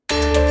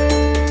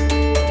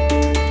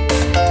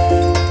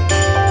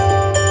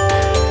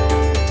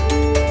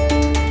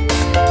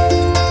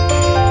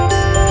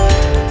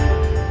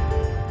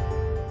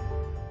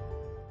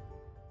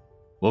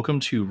Welcome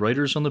to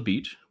Writers on the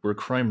Beat, where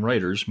crime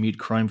writers meet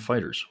crime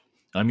fighters.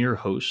 I'm your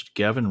host,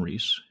 Gavin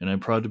Reese, and I'm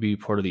proud to be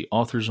part of the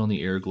Authors on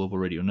the Air Global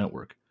Radio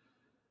Network.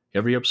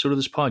 Every episode of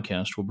this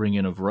podcast will bring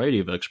in a variety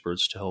of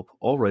experts to help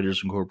all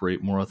writers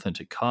incorporate more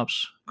authentic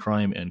cops,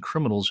 crime, and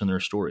criminals in their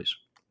stories.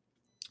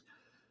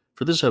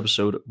 For this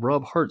episode,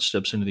 Rob Hart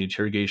steps into the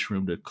interrogation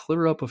room to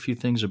clear up a few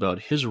things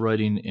about his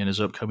writing and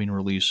his upcoming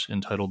release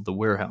entitled The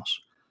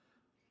Warehouse.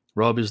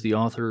 Rob is the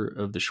author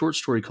of the short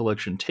story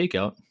collection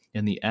Takeout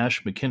and the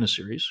Ash McKenna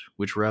series,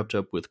 which wrapped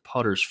up with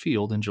Potter's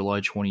Field in July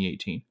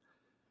 2018.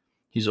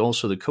 He's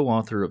also the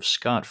co-author of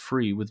Scot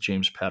Free with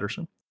James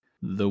Patterson.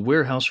 The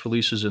Warehouse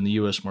releases in the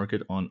U.S.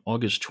 market on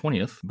August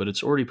 20th, but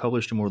it's already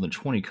published in more than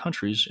 20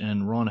 countries,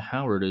 and Ron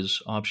Howard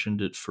has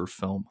optioned it for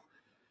film.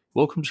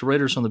 Welcome to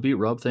Writers on the Beat,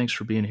 Rob. Thanks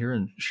for being here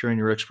and sharing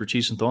your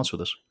expertise and thoughts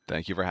with us.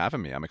 Thank you for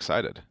having me. I'm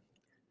excited.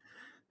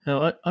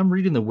 Now, I'm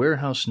reading The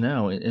Warehouse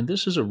now, and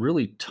this is a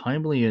really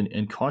timely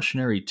and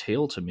cautionary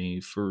tale to me.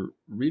 For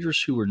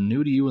readers who are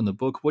new to you in the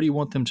book, what do you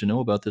want them to know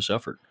about this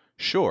effort?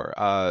 Sure.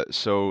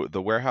 So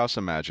The Warehouse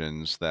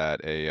imagines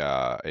that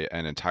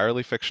an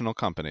entirely fictional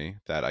company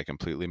that I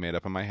completely made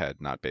up in my head,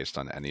 not based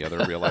on any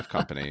other real life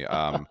company,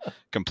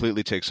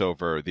 completely takes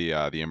over the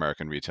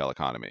American retail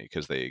economy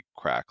because they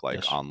crack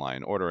Yes.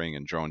 online ordering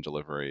and drone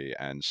delivery,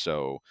 and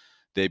so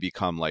they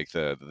become like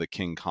the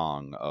King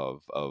Kong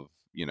of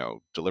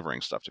delivering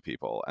stuff to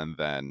people, and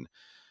then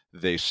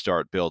they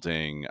start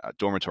building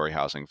dormitory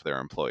housing for their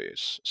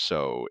employees.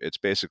 So it's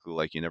basically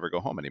like you never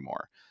go home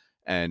anymore.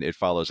 And it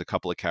follows a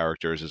couple of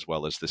characters as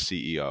well as the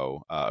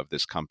CEO of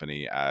this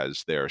company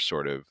as they're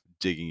sort of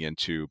digging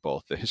into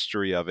both the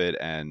history of it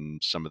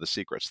and some of the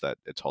secrets that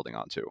it's holding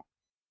on to.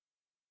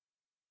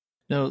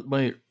 Now,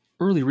 my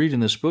early read in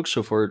this book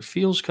so far, it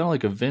feels kind of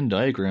like a Venn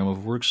diagram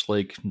of works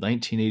like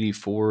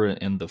 1984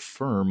 and The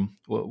Firm.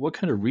 What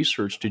kind of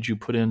research did you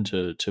put in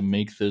to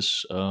make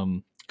this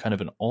kind of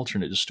an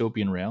alternate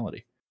dystopian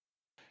reality?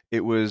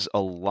 It was a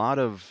lot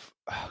of,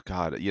 oh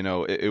God,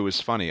 it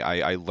was funny.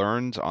 I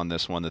learned on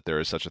this one that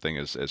there is such a thing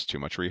as too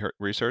much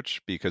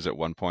research, because at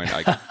one point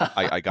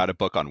I got a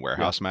book on Yeah.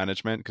 warehouse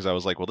management because I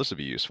was like, well, this would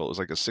be useful. It was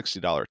like a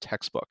 $60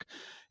 textbook.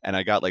 And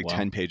I got like Wow.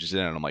 10 pages in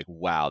and I'm like,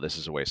 wow, this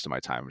is a waste of my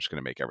time. I'm just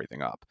going to make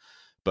everything up.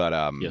 But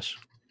Yes.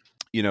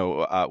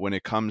 when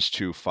it comes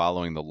to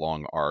following the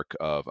long arc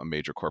of a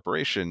major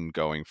corporation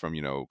going from,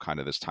 kind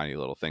of this tiny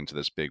little thing to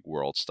this big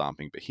world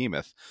stomping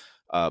behemoth,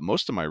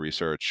 most of my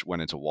research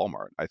went into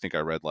Walmart. I think I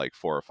read like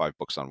 4 or 5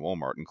 books on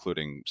Walmart,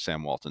 including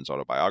Sam Walton's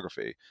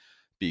autobiography,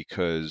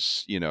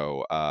 because,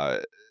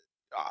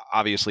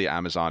 obviously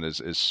Amazon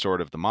is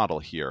sort of the model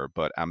here,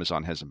 but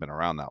Amazon hasn't been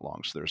around that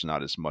long. So there's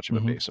not as much of a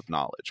Hmm. base of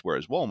knowledge,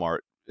 whereas Walmart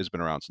has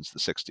been around since the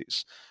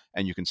 60s.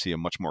 And you can see a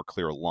much more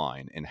clear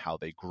line in how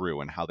they grew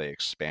and how they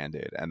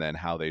expanded, and then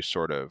how they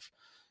sort of,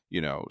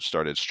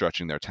 started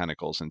stretching their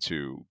tentacles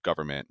into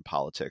government and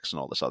politics and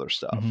all this other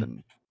stuff. Hmm.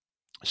 And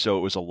so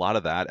it was a lot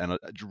of that, and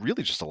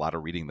really just a lot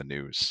of reading the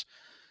news.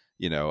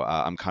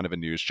 I'm kind of a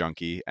news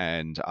junkie,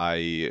 and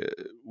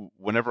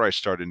whenever I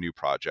start a new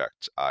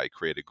project, I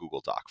create a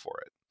Google Doc for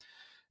it.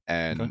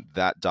 Okay. And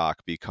that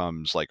doc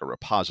becomes like a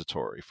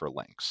repository for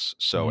links.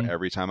 So Hmm.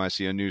 every time I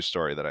see a news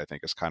story that I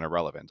think is kind of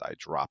relevant, I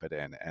drop it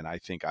in. And I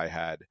think I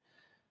had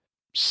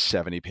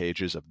 70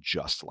 pages of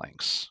just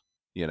links,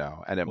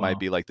 and it might Wow.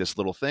 be like this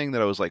little thing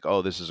that I was like,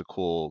 oh, this is a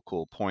cool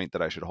point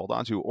that I should hold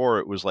on to. Or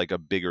it was like a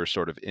bigger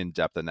sort of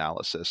in-depth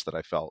analysis that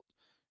I felt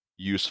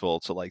useful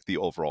to like the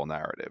overall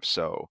narrative.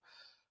 So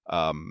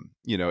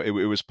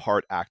it was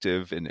part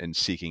active in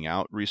seeking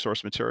out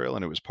resource material,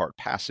 and it was part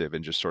passive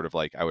and just sort of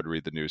like I would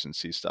read the news and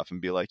see stuff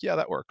and be like, yeah,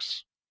 that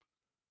works.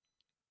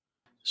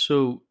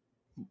 So,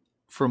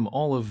 from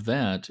all of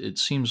that, it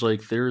seems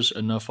like there's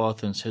enough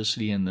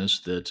authenticity in this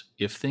that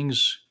if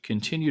things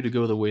continue to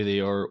go the way they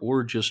are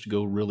or just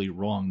go really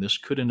wrong, this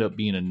could end up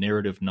being a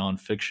narrative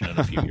nonfiction in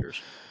a few years.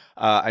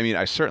 I mean,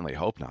 I certainly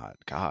hope not.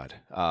 God.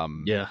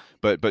 Yeah.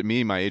 But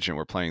me and my agent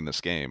were playing this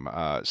game.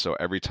 So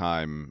every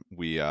time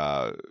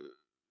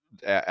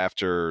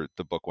after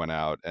the book went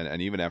out,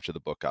 and even after the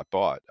book got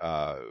bought,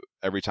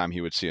 every time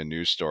he would see a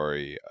news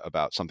story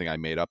about something I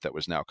made up that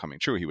was now coming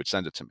true, he would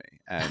send it to me.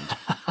 And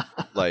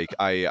like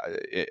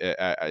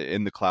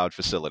in the cloud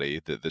facility,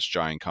 this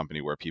giant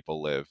company where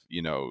people live,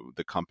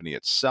 the company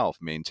itself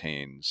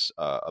maintains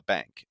a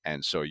bank,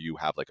 and so you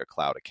have like a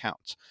cloud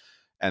account.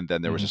 And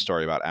then there was a Hmm.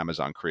 story about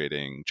Amazon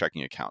creating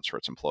checking accounts for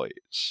its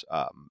employees.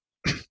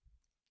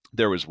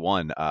 There was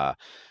one,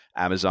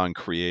 Amazon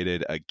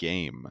created a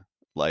game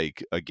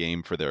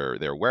for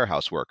their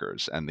warehouse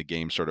workers, and the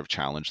game sort of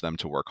challenged them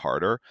to work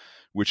harder,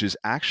 which is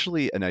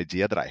actually an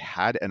idea that I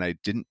had, and I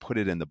didn't put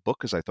it in the book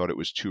because I thought it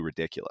was too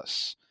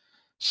ridiculous.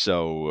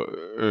 So,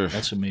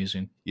 That's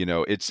amazing.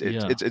 it's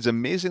Yeah. it's it's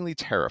amazingly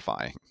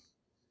terrifying.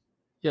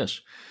 Yes.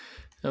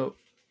 Now,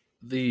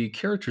 the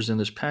characters in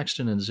this,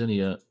 Paxton and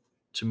Zinnia,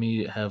 to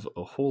me have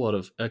a whole lot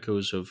of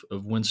echoes of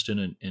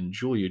Winston and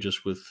Julia,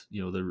 just with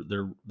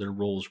their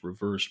roles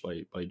reversed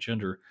by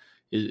gender.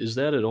 Is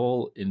that at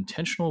all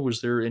intentional?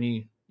 Was there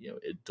any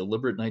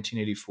deliberate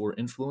 1984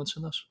 influence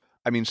in this?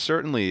 I mean,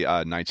 certainly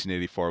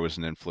 1984 was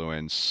an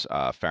influence.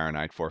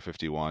 Fahrenheit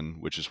 451,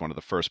 which is one of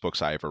the first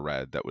books I ever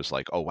read that was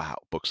like, oh, wow,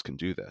 books can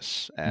do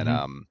this. And,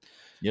 Hmm.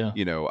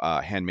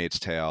 Yeah. Handmaid's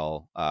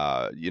Tale,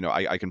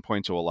 I can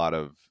point to a lot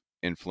of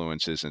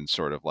influences in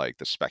sort of like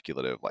the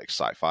speculative, like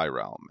sci-fi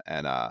realm.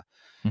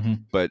 Hmm.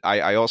 But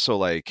I also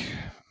like,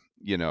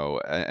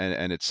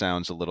 and it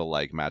sounds a little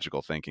like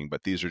magical thinking,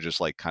 but these are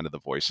just like kind of the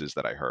voices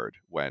that I heard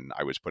when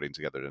I was putting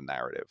together the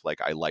narrative.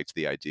 Like I liked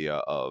the idea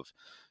of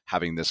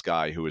having this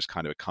guy who was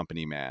kind of a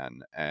company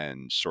man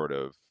and sort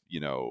of,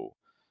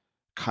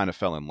 kind of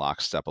fell in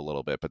lockstep a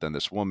little bit, but then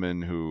this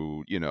woman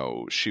who,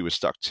 she was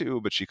stuck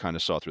too, but she kind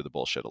of saw through the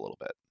bullshit a little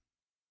bit.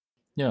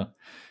 Yeah.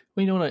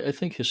 Well, you know what? I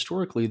think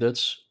historically,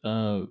 that's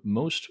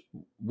most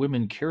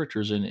women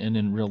characters, and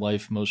in real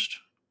life, most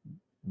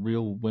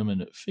real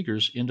women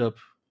figures end up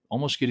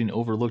almost getting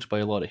overlooked by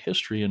a lot of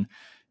history, and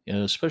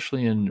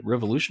especially in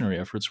revolutionary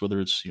efforts, whether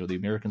it's the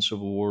American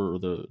Civil War or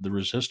the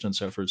resistance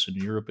efforts in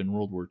Europe in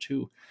World War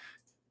II.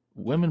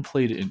 Women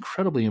played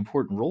incredibly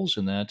important roles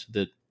in that.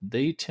 That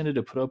they tended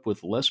to put up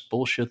with less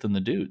bullshit than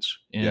the dudes,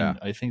 Yeah. and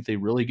I think they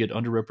really get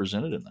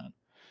underrepresented in that.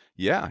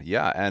 Yeah,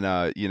 yeah, and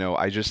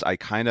I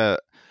kind of,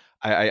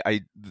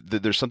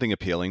 there's something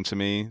appealing to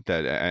me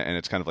and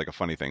it's kind of like a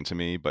funny thing to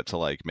me, but to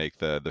like make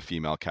the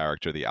female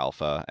character the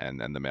alpha and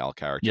the male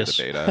character the Yes.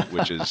 beta,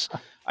 which is,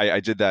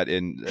 I did that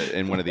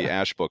in one of the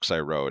Ash books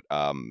I wrote,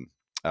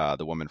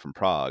 the woman from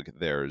Prague.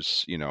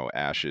 There's,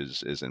 Ash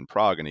is in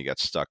Prague and he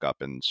gets stuck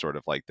up in sort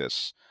of like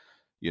this,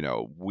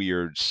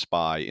 weird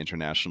spy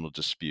international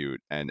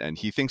dispute, and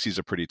he thinks he's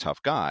a pretty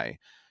tough guy.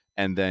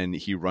 And then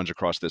he runs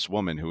across this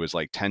woman who is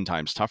like 10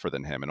 times tougher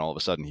than him. And all of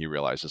a sudden he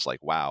realizes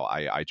like, wow,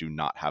 I do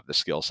not have the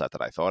skill set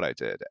that I thought I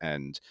did.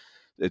 And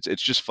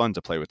it's just fun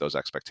to play with those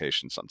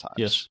expectations Yes.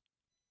 sometimes.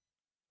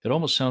 It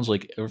almost sounds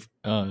like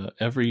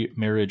every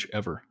marriage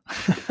ever.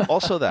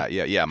 Also that,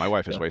 yeah, yeah, my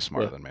wife is Yeah, way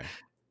smarter yeah, than me.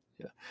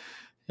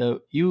 yeah.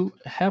 You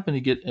happen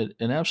to get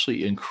an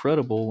absolutely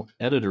incredible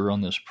editor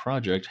on this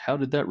project. How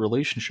did that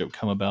relationship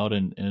come about,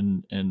 and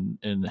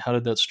how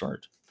did that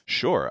start?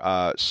 Sure.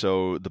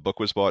 So the book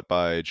was bought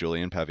by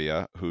Julian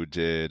Pevia, who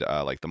did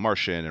like The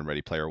Martian and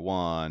Ready Player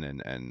One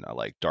and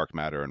like Dark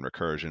Matter and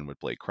Recursion with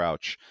Blake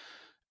Crouch.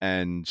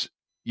 And,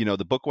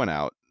 the book went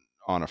out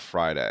on a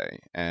Friday.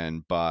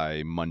 And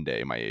by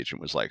Monday, my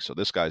agent was like, so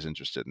this guy's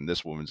interested and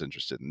this woman's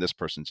interested and this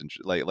person's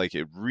interested. Like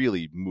it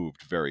really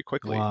moved very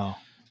quickly. Wow,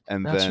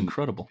 And that's then,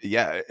 incredible.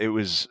 yeah, it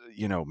was,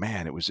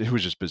 man, it was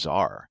just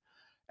bizarre.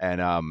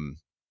 And,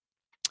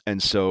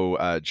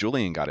 so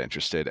Julian got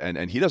interested,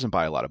 and he doesn't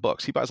buy a lot of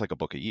books. He buys like a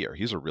book a year.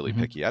 He's a really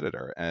Hmm. picky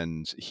editor,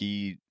 and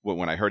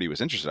when I heard he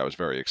was interested, I was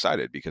very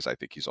excited because I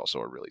think he's also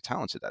a really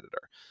talented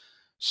editor.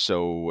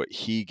 So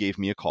he gave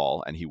me a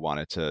call, and he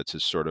wanted to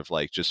sort of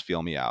like just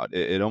feel me out.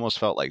 It almost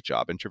felt like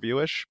job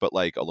interview-ish, but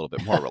like a little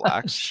bit more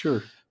relaxed.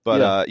 Sure.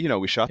 But Yeah.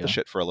 we shot the Yeah.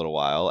 shit for a little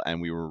while,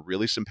 and we were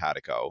really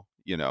simpatico.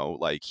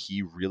 Like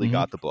he really Hmm.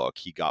 got the book.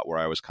 He got where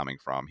I was coming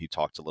from. He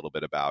talked a little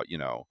bit about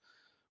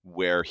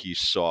where he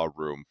saw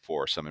room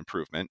for some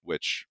improvement,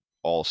 which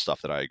all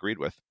stuff that I agreed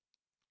with.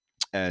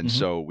 And Hmm.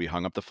 so we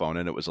hung up the phone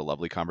and it was a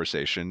lovely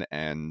conversation.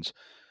 And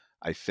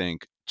I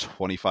think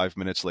 25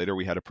 minutes later,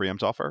 we had a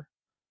preempt offer.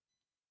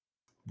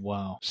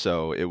 Wow.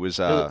 So it was,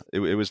 Yeah, it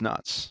was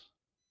nuts.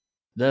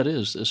 that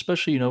is,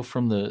 especially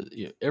from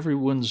the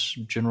everyone's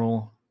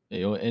general,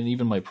 and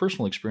even my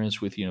personal experience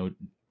with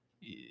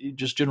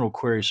just general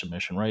query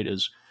submission, right?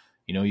 Is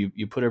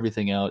you put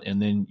everything out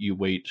and then you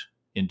wait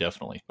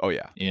indefinitely, Oh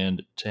yeah.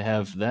 and to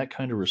have that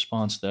kind of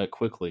response that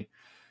quickly,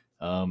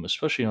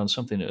 especially on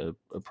something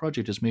a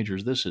project as major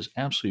as this, is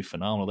absolutely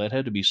phenomenal. That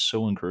had to be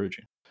so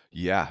encouraging.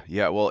 Yeah,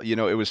 yeah. Well, it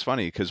was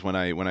funny because when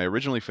I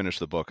originally finished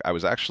the book, I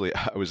was actually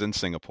I was in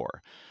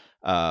Singapore.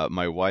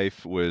 My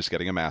wife was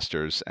getting a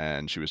master's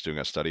and she was doing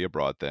a study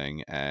abroad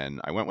thing,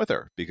 and I went with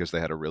her because they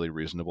had a really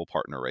reasonable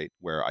partner rate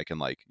where I can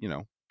like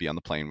be on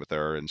the plane with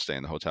her and stay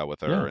in the hotel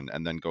with her Yeah.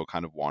 and then go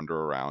kind of wander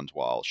around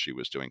while she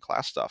was doing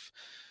class stuff.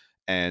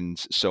 And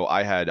so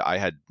I had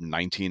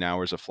 19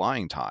 hours of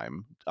flying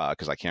time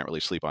because I can't really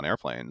sleep on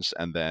airplanes,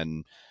 and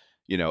then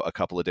a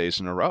couple of days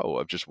in a row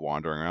of just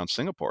wandering around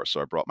Singapore.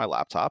 So I brought my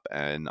laptop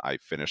and I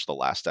finished the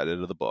last edit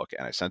of the book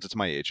and I sent it to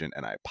my agent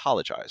and I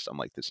apologized. I'm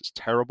like, this is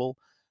terrible.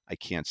 I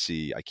can't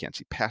see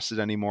past it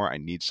anymore. I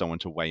need someone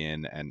to weigh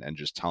in and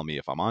just tell me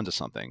if I'm onto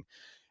something.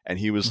 And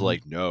he was Hmm.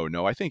 like, no,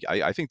 no, I think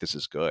this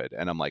is good.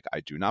 And I'm like,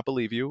 I do not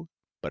believe you,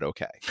 but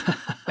okay.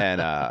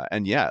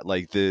 And yeah,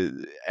 like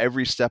the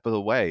every step of the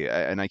way,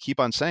 and I keep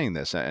on saying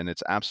this, and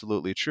it's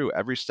absolutely true.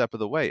 Every step of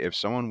the way, if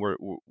someone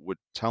would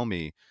tell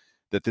me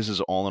that this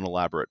is all an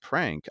elaborate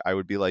prank, I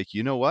would be like,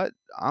 you know what?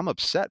 I'm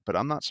upset, but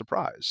I'm not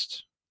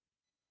surprised.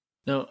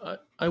 Now,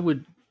 I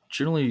would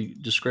generally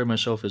describe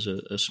myself as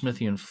a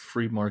Smithian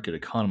free market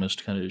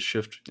economist, kind of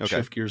Okay.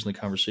 shift gears in the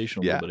conversation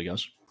a little Yeah. bit, I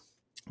guess.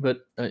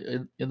 But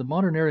in the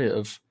modern area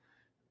of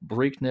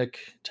breakneck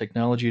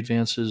technology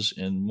advances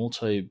and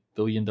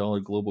multi-billion-dollar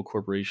global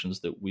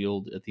corporations that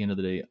wield, at the end of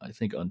the day, I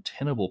think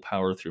untenable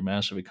power through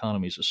massive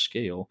economies of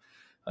scale,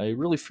 I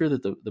really fear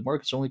that the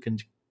market's only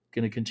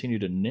going to continue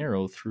to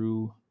narrow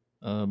through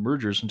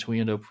mergers until we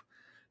end up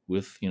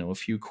with a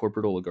few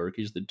corporate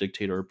oligarchies that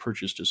dictate our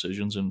purchase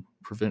decisions and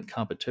prevent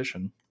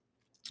competition.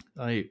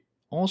 I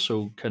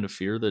also kind of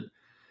fear that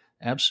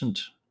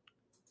absent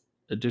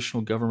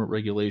additional government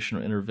regulation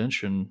or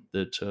intervention,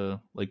 that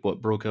like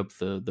what broke up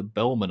the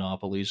Bell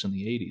monopolies in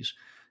the 80s,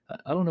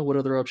 I don't know what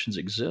other options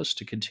exist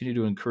to continue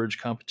to encourage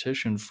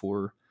competition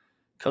for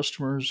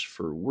customers,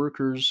 for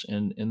workers,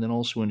 and then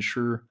also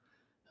ensure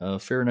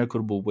fair and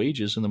equitable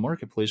wages in the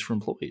marketplace for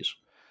employees.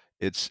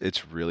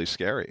 It's really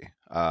scary.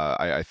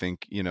 I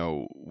think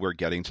we're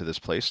getting to this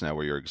place now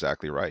where you're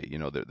exactly right.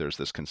 There's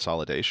this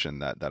consolidation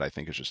that I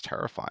think is just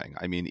terrifying.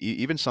 I mean,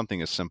 even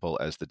something as simple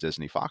as the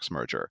Disney Fox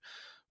merger,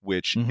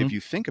 which, Hmm. if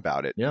you think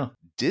about it, Yeah.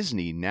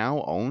 Disney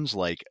now owns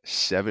like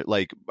this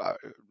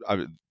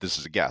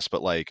is a guess,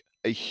 but like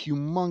a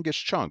humongous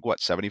chunk, what,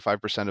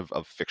 75%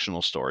 of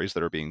fictional stories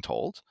that are being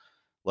told.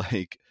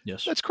 Like,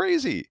 Yes. that's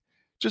crazy.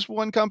 Just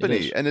one It company.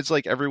 is. And it's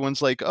like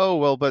everyone's like, "Oh,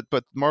 well, but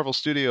Marvel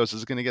Studios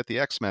is going to get the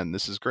X-Men.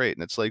 This is great."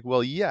 And it's like,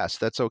 "Well, yes,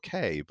 that's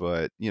okay,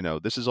 but,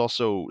 this is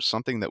also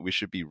something that we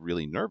should be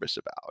really nervous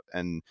about."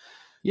 And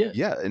Yeah.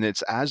 yeah, and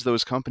it's as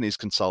those companies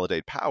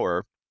consolidate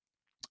power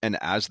and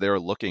as they're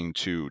looking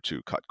to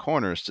cut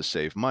corners to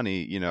save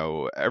money,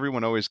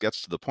 everyone always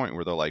gets to the point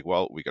where they're like,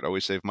 "Well, we could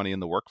always save money in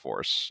the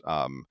workforce.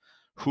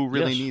 Who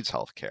really Yes. needs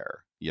healthcare?"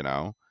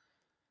 Yeah.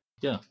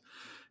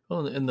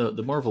 Well, and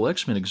the Marvel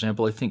X-Men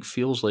example, I think,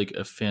 feels like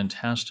a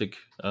fantastic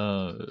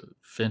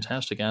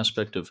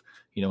aspect of,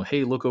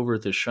 hey, look over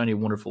at this shiny,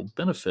 wonderful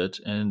benefit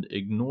and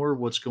ignore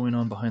what's going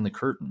on behind the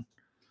curtain.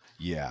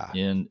 Yeah.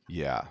 And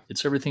Yeah.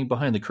 it's everything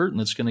behind the curtain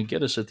that's going to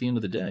get us at the end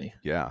of the day.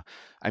 Yeah.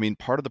 I mean,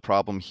 part of the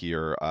problem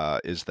here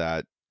is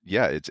that,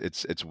 yeah,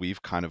 it's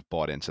we've kind of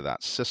bought into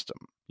that system.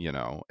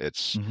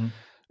 It's Hmm.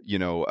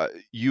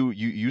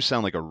 you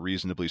sound like a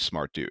reasonably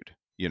smart dude.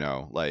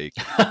 Like,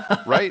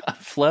 right?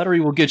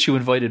 Flattery will get you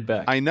invited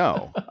back. I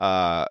know.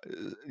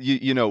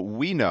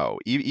 We know.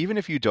 Even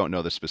if you don't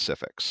know the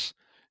specifics,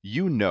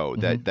 Hmm.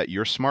 that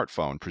your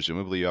smartphone,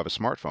 presumably you have a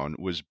smartphone,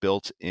 was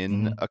built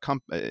in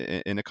Hmm.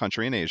 in a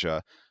country in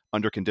Asia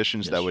under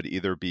conditions that Yes. would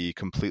either be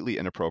completely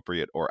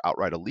inappropriate or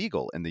outright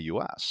illegal in the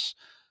U.S.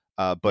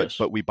 But Yes.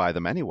 but we buy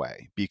them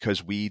anyway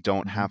because we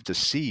don't Hmm. have to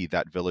see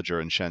that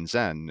villager in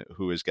Shenzhen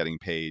who is getting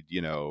paid,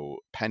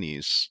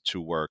 pennies to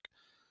work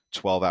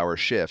 12-hour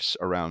shifts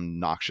around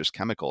noxious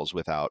chemicals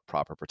without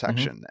proper Hmm.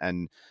 protection.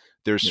 And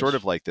there's sort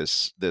Yes. of like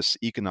this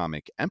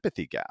economic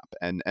empathy gap.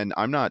 And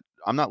I'm not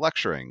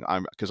lecturing.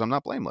 I'm because I'm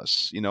not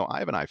blameless. I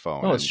have an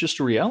iPhone, No, it's and just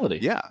a reality.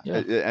 yeah, Yeah.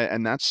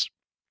 and that's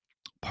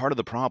part of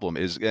the problem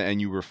is, and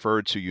you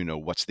referred to,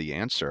 what's the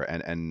answer,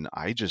 and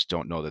I just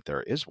don't know that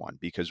there is one,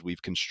 because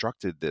we've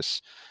constructed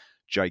this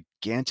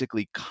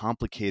gigantically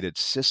complicated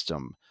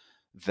system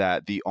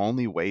that the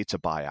only way to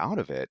buy out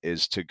of it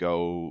is to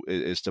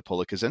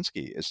pull a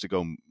Kaczynski, is to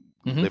go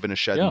Hmm. live in a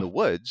shed in Yeah. the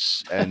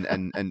woods,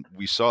 and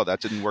we saw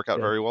that didn't work out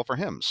Yeah. very well for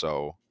him.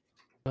 So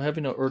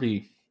Having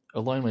already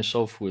aligned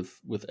myself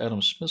with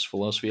Adam Smith's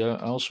philosophy, I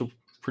also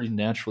pretty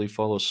naturally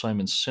follow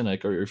Simon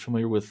Sinek. Are you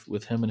familiar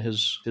with him and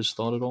his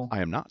thought at all?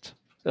 I am not.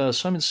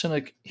 Simon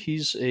Sinek,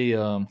 he's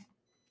a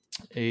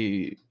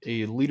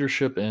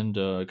leadership and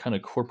kind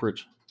of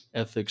corporate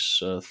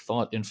ethics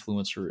thought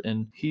influencer,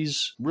 and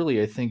he's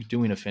really, I think,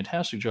 doing a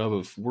fantastic job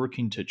of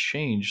working to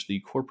change the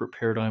corporate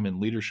paradigm and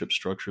leadership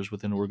structures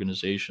within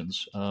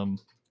organizations.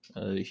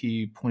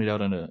 He pointed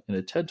out in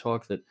a TED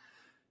talk that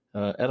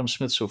Adam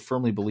Smith so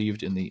firmly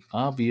believed in the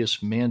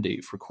obvious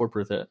mandate for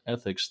corporate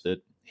ethics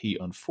that he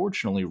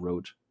unfortunately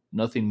wrote,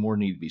 nothing more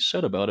needed to be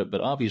said about it,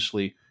 but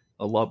obviously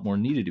a lot more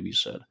needed to be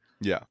said.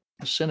 Yeah.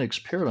 Sinek's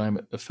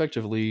paradigm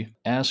effectively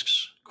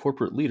asks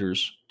corporate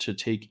leaders to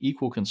take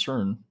equal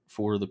concern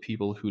for the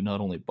people who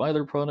not only buy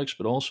their products,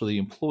 but also the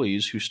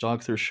employees who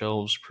stock their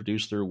shelves,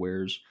 produce their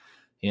wares,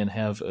 and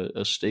have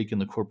a stake in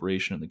the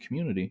corporation and the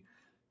community.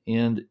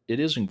 And it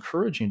is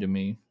encouraging to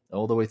me,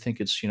 although I think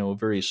it's a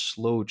very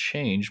slow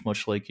change,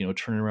 much like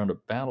turning around a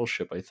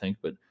battleship. I think,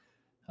 but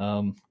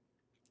um,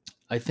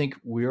 I think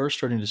we are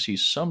starting to see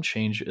some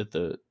change at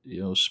the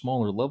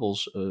smaller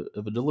levels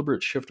of a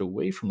deliberate shift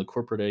away from the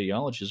corporate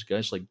ideologies,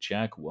 guys like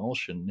Jack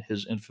Welch and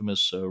his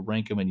infamous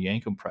rank 'em and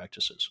yank 'em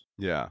practices.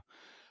 Yeah.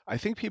 I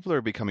think people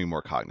are becoming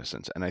more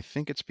cognizant, and I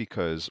think it's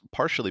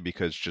partially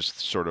because just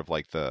sort of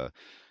like the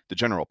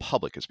general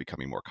public is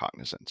becoming more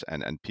cognizant,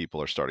 and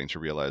people are starting to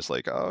realize,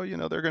 like, oh,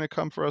 they're going to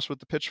come for us with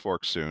the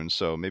pitchfork soon,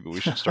 so maybe we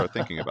should start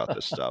thinking about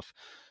this stuff.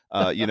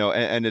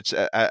 And it's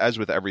as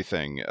with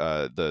everything,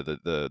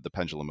 the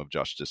pendulum of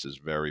justice is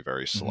very,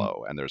 very Hmm.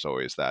 slow, and there's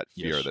always that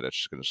fear Yes. that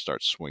it's going to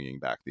start swinging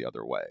back the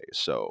other way.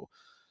 So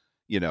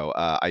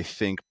I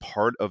think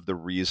part of the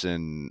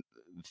reason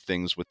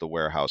things with the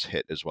warehouse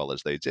hit as well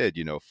as they did,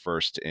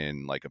 first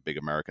in like a big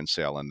American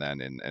sale and then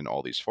in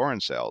all these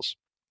foreign sales,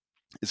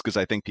 is because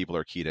I think people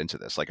are keyed into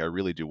this. Like, I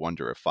really do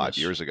wonder if five Yes.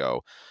 years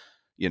ago,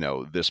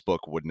 this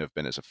book wouldn't have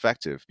been as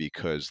effective,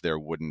 because there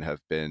wouldn't have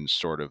been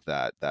sort of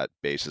that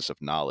basis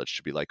of knowledge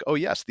to be like, oh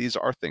yes, these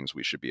are things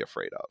we should be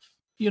afraid of.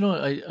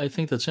 I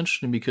think that's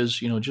interesting because,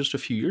 just a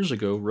few years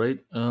ago, right?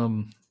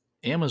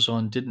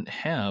 Amazon didn't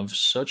have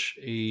such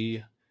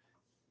a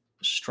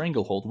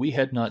stranglehold. We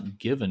had not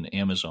given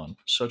Amazon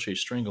such a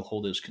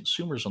stranglehold as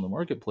consumers on the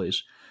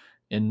marketplace.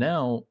 And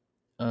now,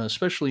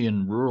 especially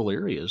in rural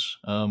areas,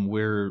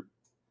 where,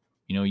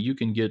 you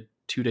can get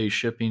 2 day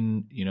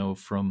shipping,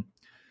 from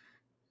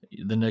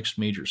the next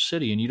major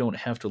city, and you don't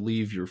have to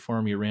leave your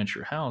farm, your ranch,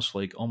 your house.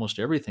 Like almost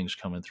everything's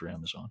coming through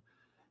Amazon.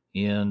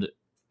 And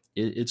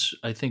it's,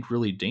 I think,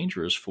 really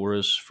dangerous for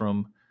us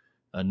from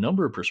a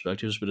number of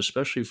perspectives, but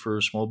especially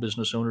for small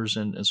business owners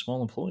and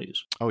small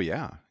employees. Oh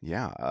yeah,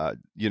 yeah.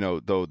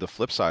 Though the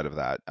flip side of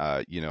that,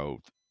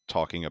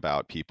 talking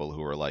about people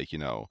who are like,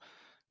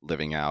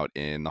 living out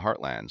in the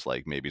heartlands,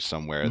 like maybe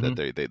somewhere that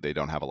Hmm. they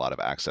don't have a lot of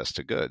access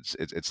to goods.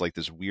 It's like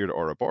this weird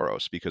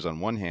Ouroboros because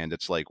on one hand,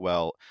 it's like,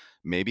 well,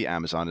 maybe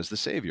Amazon is the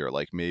savior.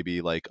 Like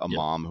maybe like a Yeah.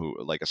 mom who,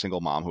 like a single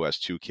mom who has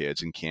two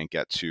kids and can't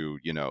get to,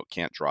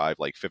 can't drive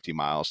like 50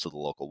 miles to the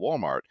local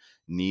Walmart,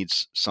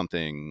 needs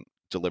something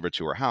delivered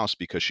to her house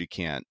because she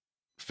can't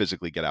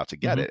physically get out to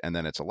get Hmm. it. And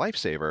then it's a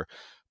lifesaver,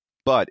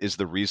 but is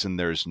the reason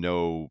there's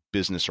no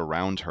business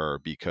around her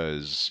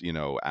because,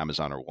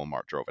 Amazon or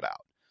Walmart drove it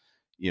out.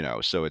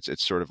 So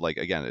it's sort of like,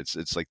 again,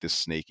 it's like this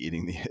snake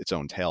eating its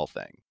own tail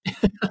thing.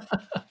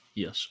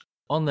 Yes.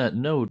 On that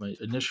note, my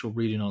initial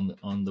reading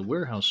on the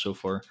warehouse so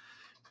far,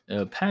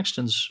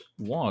 Paxton's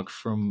walk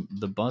from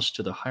the bus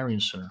to the hiring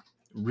center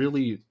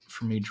really,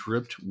 for me,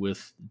 dripped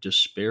with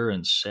despair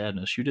and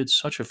sadness. You did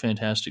such a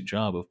fantastic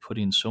job of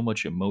putting so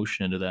much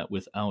emotion into that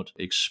without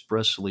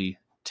expressly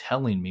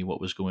telling me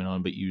what was going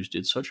on, but you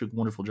did such a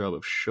wonderful job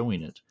of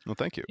showing it. Well,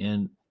 thank you.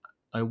 And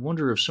I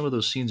wonder if some of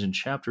those scenes and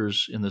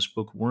chapters in this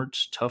book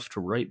weren't tough to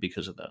write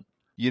because of that.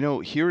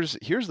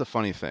 Here's the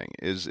funny thing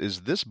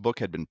is this book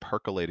had been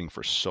percolating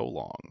for so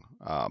long.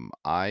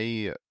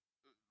 I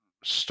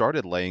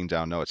started laying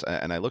down notes,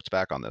 and I looked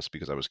back on this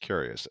because I was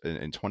curious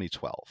in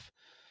 2012.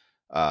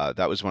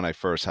 That was when I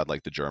first had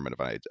like the germ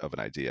of an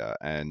idea,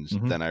 and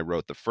Hmm. then I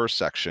wrote the first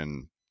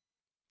section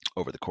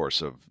over the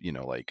course of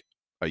like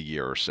a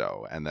year or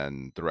so, and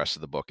then the rest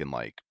of the book in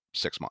like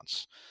 6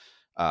 months.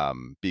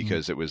 Hmm.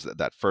 Because it was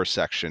that first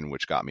section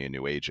which got me a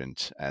new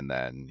agent, and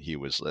then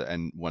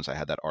and once I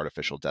had that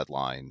artificial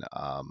deadline,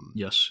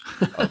 Yes.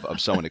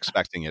 of someone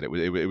expecting it,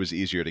 it was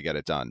easier to get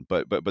it done.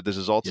 But this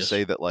is all to Yes.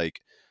 say that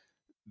like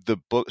the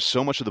book,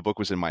 so much of the book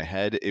was in my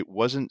head. It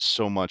wasn't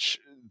so much.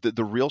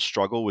 The real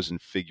struggle was in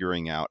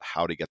figuring out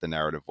how to get the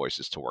narrative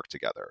voices to work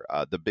together.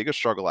 The biggest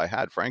struggle I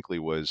had, frankly,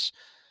 was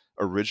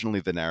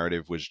originally the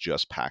narrative was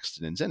just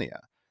Paxton and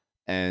Zinnia.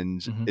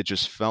 And Hmm. it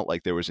just felt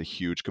like there was a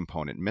huge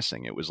component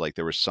missing. It was like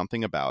there was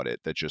something about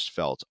it that just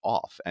felt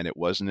off. And it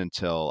wasn't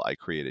until I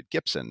created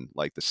Gibson,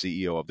 like the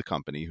CEO of the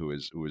company, who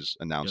is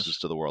announces Yes.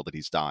 to the world that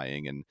he's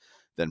dying and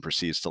then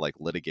proceeds to like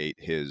litigate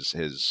his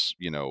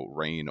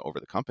reign over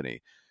the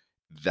company.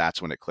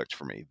 That's when it clicked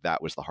for me.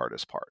 That was the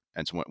hardest part.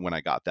 And so when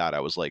I got that,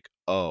 I was like,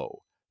 oh,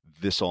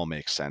 this all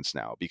makes sense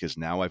now because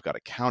now I've got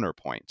a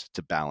counterpoint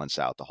to balance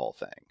out the whole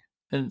thing.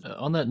 And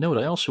on that note,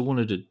 I also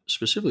wanted to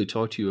specifically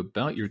talk to you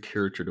about your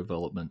character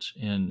development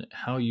and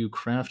how you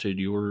crafted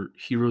your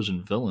heroes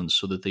and villains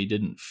so that they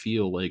didn't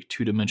feel like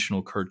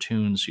two-dimensional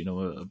cartoons,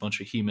 a bunch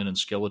of He-Man and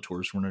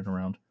Skeletors running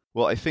around.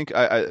 Well, I think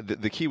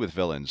the key with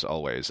villains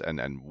always,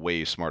 and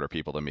way smarter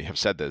people than me have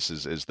said this,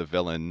 is the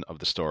villain of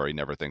the story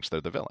never thinks they're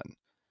the villain.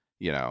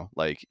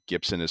 Like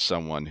Gibson is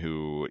someone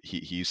who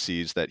he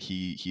sees that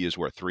he is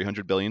worth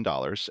 $300 billion,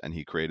 and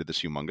he created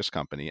this humongous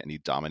company, and he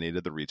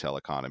dominated the retail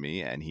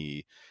economy, and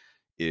he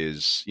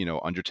is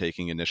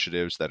undertaking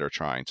initiatives that are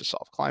trying to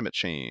solve climate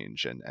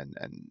change, and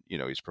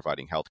he's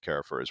providing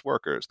healthcare for his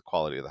workers, the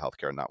quality of the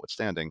healthcare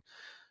notwithstanding.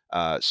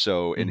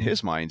 So in Hmm.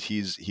 his mind,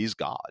 he's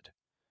God.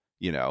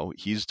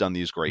 He's done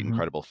these great, Hmm.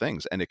 incredible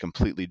things, and it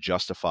completely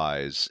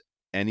justifies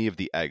any of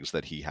the eggs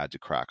that he had to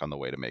crack on the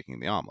way to making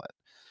the omelet.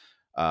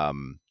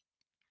 Um,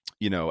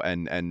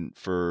 and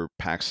for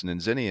Paxton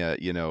and Zinnia,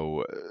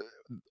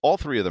 all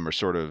three of them are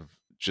sort of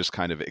just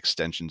kind of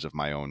extensions of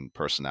my own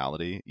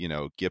personality.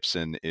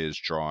 Gibson is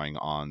drawing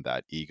on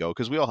that ego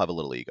because we all have a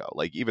little ego.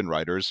 Like even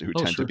writers who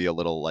Oh, tend to sure. be a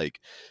little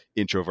like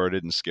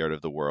introverted and scared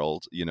of the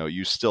world,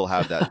 you still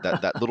have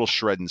that little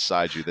shred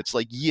inside you that's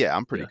like, yeah,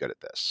 I'm pretty Yeah. good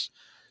at this,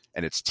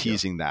 and it's Yeah.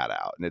 teasing that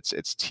out, and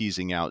it's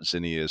teasing out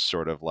Zinnia's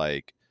sort of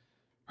like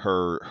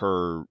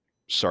her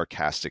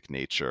sarcastic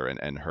nature,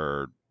 and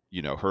her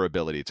her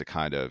ability to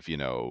kind of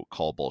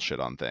call bullshit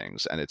on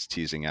things, and it's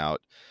teasing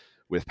out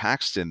with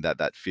Paxton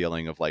that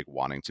feeling of like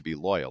wanting to be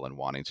loyal and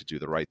wanting to do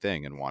the right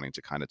thing and wanting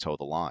to kind of toe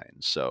the line.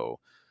 So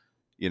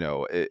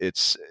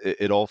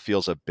it all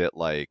feels a bit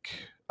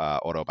like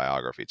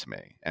autobiography to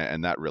me,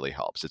 and that really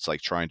helps. It's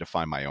like trying to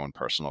find my own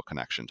personal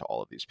connection to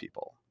all of these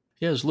people.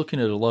 Yeah, I was looking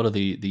at a lot of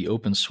the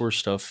open source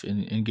stuff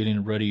and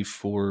getting ready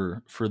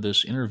for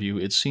this interview.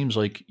 It seems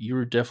like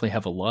you definitely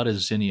have a lot of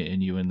Zinnia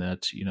in you in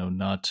that,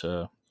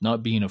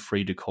 not being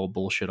afraid to call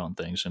bullshit on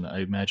things. And I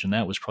imagine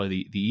that was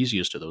probably the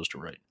easiest of those to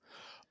write.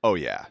 Oh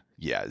yeah,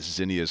 yeah.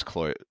 Zinnia's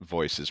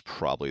voice is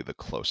probably the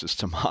closest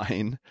to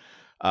mine.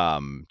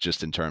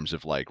 just in terms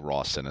of like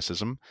raw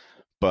cynicism.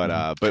 But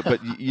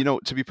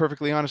Mhm. to be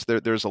perfectly honest,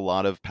 there's a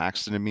lot of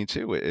Paxton in me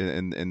too,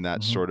 in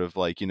that Mhm. sort of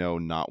like,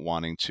 not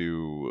wanting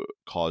to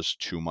cause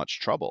too much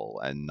trouble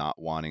and not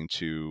wanting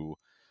to,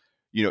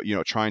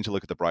 trying to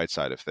look at the bright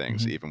side of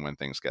things Mhm. even when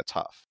things get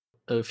tough.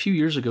 A few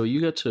years ago, you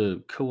got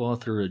to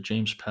co-author a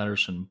James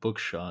Patterson book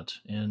shot,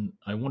 and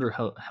I wonder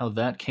how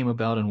that came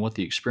about and what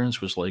the experience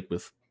was like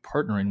with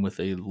partnering with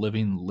a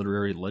living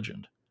literary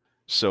legend.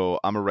 So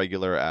I'm a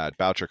regular at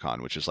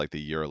BoucherCon, which is like the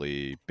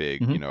yearly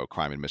big, Mhm.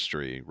 crime and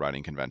mystery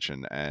writing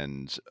convention.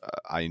 And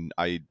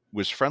I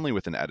was friendly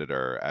with an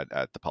editor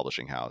at the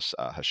publishing house,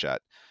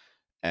 Hachette,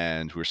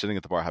 and we were sitting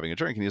at the bar having a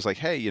drink, and he's like,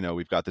 "Hey,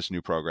 we've got this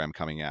new program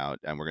coming out,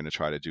 and we're going to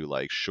try to do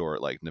like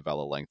short, like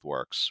novella length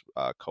works,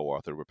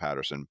 co-authored with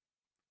Patterson.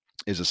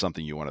 Is this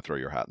something you want to throw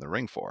your hat in the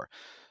ring for?"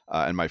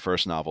 And my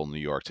first novel, New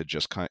York, had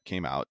just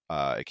came out.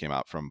 It came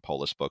out from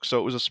Polis Books, so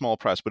it was a small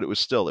press, but it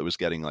was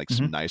getting like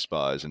some Mhm. nice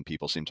buzz, and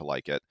people seemed to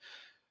like it.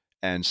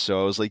 And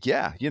so I was like,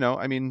 yeah,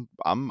 I mean,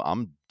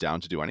 I'm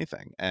down to do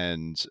anything.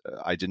 And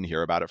I didn't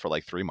hear about it for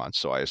like 3 months,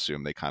 so I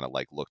assume they kind of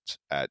like looked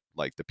at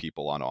like the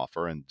people on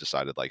offer and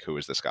decided like, who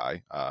is this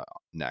guy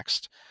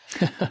next?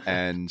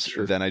 And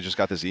Sure. then I just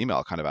got this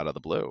email kind of out of the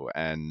blue,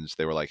 and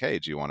they were like, "Hey,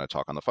 do you want to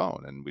talk on the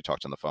phone?" And we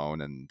talked on the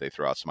phone, and they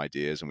threw out some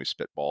ideas, and we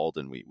spitballed,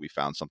 and we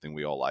found something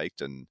we all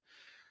liked. And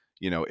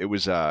it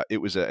was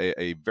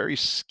a very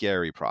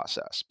scary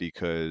process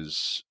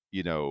because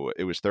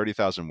it was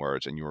 30,000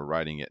 words, and you were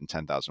writing it in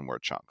 10,000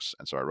 word chunks.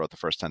 And so I wrote the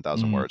first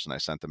 10,000 Mm. words, and I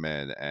sent them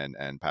in,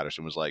 and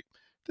Patterson was like,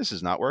 "This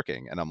is not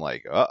working," and I'm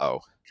like,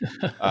 "Uh-oh."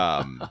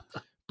 Um,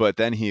 but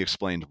then he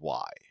explained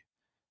why,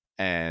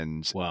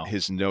 and Wow.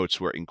 his notes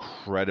were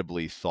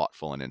incredibly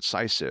thoughtful and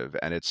incisive,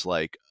 and it's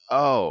like,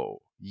 "Oh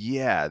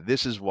yeah,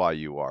 this is why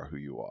you are who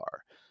you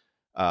are."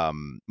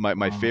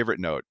 My Wow. favorite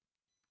note,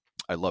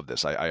 I love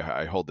this.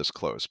 I hold this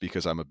close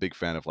because I'm a big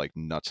fan of like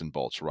nuts and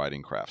bolts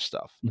writing craft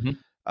stuff.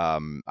 Mhm.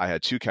 I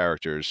had two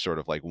characters, sort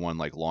of like one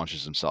like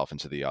launches himself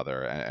into the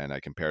other, and I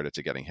compared it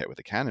to getting hit with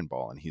a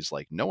cannonball. And he's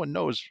like, "No one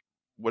knows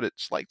what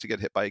it's like to get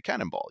hit by a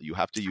cannonball. You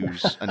have to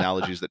use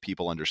analogies that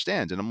people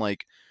understand." And I'm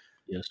like,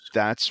 Yes.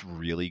 "That's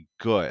really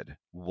good.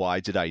 Why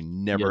did I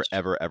never, Yes.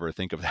 ever, ever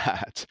think of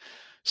that?"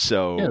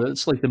 Yeah, So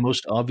that's like the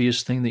most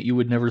obvious thing that you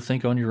would never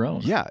think on your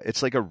own. yeah,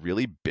 it's like a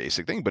really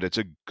basic thing, but it's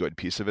a good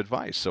piece of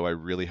advice. So I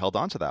really held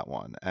on to that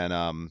one. And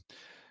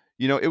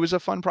it was a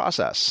fun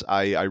process.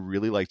 I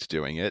really liked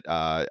doing it.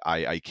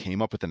 I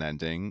came up with an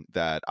ending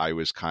that I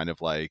was kind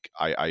of like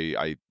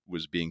I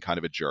was being kind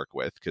of a jerk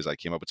with, because I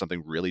came up with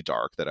something really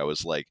dark that I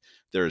was like,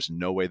 there is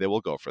no way they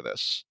will go for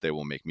this. They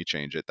will make me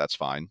change it. That's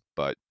fine.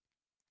 But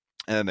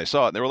and then they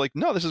saw it and they were like,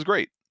 no, this is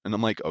great. And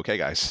I'm like, okay,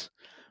 guys,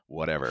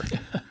 whatever.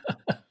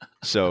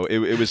 So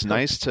it was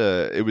nice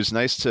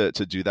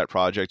to do that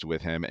project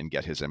with him and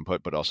get his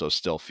input, but also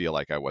still feel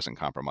like I wasn't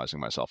compromising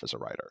myself as a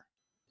writer.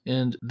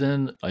 And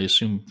then, I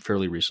assume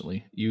fairly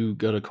recently, you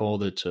got a call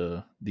that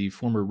the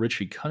former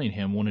Richie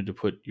Cunningham wanted to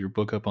put your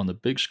book up on the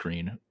big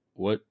screen.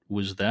 What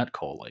was that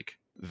call like?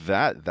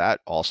 That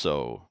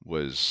also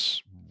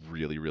was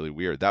really, really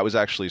weird. That was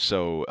actually,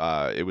 so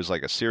it was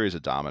like a series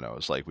of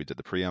dominoes. Like we did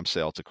the preempt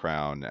sale to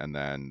Crown, and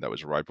then that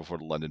was right before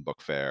the London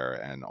Book Fair,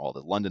 and all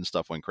the London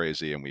stuff went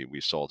crazy, and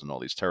we sold in all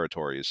these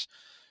territories.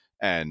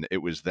 And it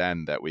was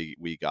then that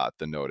we got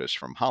the notice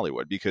from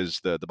Hollywood,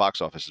 because the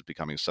box office is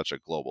becoming such a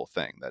global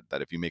thing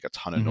that if you make a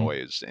ton of Hmm.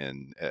 noise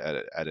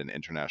at an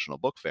international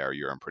book fair,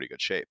 you're in pretty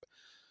good shape.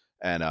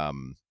 And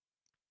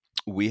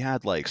we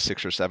had like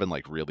 6 or 7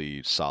 like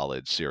really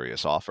solid,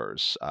 serious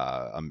offers,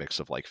 a mix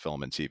of like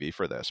film and TV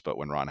for this. But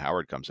when Ron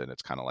Howard comes in,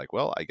 it's kind of like,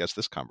 well, I guess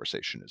this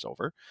conversation is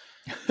over.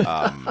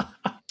 Um,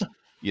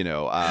 you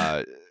know,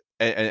 uh,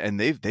 and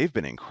they've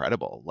been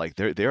incredible. Like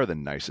they are the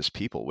nicest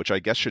people, which I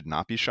guess should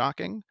not be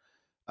shocking.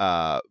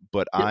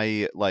 But Yeah.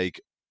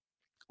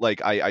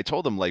 I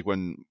told them, like,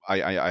 when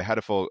I had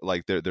a full,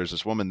 like, there's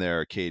this woman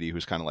there, Katie,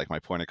 who's kind of like my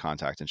point of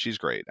contact, and she's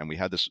great. And we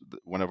had this,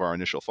 one of our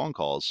initial phone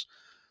calls,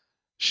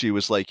 she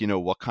was like,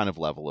 what kind of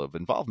level of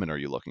involvement are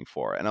you looking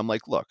for? And I'm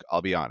like, look,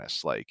 I'll be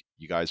honest, like,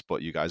 you guys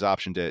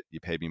optioned it, you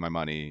paid me my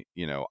money,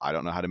 I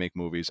don't know how to make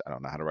movies, I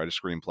don't know how to write a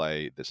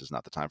screenplay, this is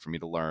not the time for me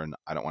to learn,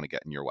 I don't want to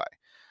get in your way.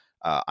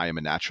 I am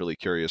a naturally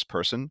curious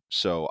person,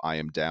 so I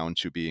am down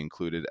to be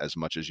included as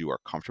much as you are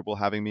comfortable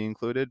having me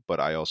included. But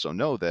I also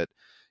know that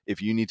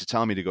if you need to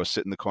tell me to go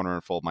sit in the corner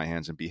and fold my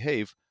hands and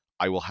behave,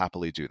 I will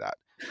happily do that.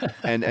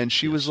 And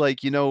she was Yes. like,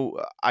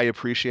 I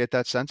appreciate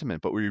that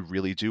sentiment, but we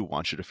really do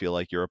want you to feel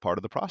like you're a part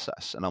of the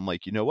process. And I'm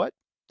like, you know what?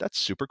 That's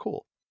super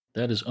cool.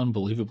 That is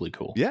unbelievably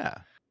cool.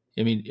 Yeah.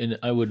 I mean, and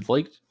I would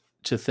like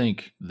to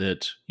think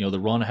that, the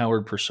Ron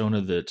Howard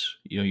persona that,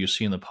 you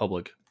see in the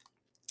public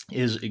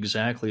is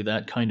exactly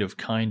that kind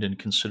and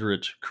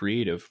considerate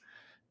creative.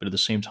 But at the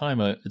same time,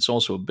 it's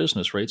also a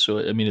business, right? So,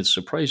 I mean, it's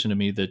surprising to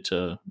me that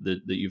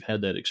that you've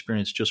had that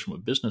experience just from a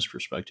business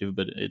perspective.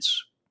 But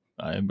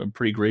I'm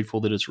pretty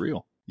grateful that it's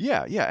real.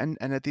 Yeah, yeah, and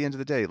at the end of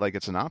the day, like,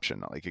 it's an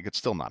option. Like, it could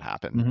still not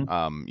happen.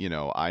 Hmm.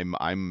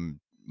 I'm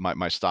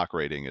my stock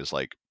rating is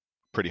like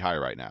pretty high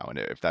right now. And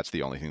if that's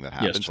the only thing that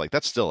Yes. happens, like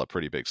that's still a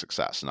pretty big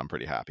success, and I'm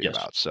pretty happy Yes.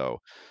 about. So,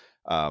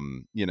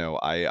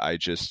 I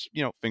just,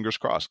 fingers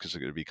crossed, because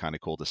it would be kind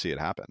of cool to see it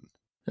happen.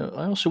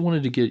 I also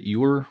wanted to get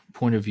your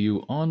point of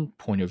view on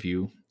point of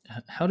view.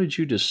 How did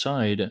you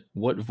decide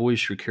what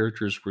voice your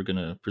characters were going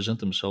to present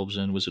themselves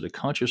in? Was it a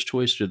conscious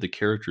choice, or did the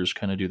characters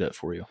kind of do that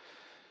for you?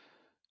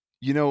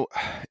 You know,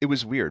 it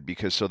was weird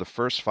because so the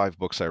first 5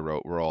 books I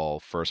wrote were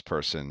all first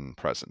person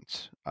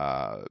present,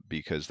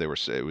 because it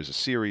was a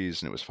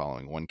series and it was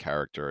following one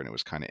character and it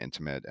was kind of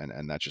intimate,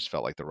 and that just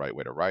felt like the right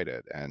way to write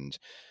it. And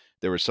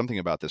there was something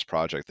about this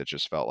project that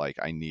just felt like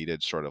I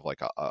needed sort of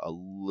like a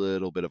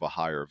little bit of a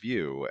higher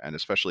view, and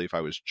especially if I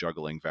was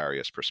juggling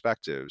various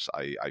perspectives,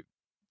 I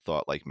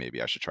thought like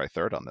maybe I should try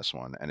third on this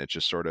one, and it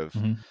just sort of,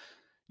 Hmm.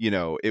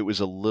 it was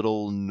a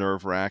little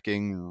nerve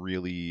wracking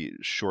really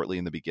shortly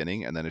in the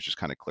beginning, and then it just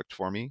kind of clicked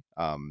for me.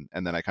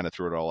 And then I kind of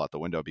threw it all out the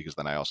window because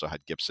then I also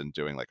had Gibson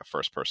doing like a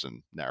first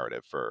person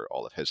narrative for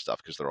all of his stuff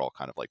because they're all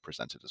kind of like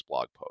presented as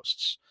blog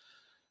posts.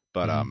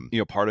 But Hmm.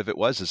 part of it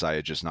was I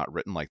had just not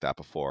written like that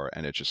before,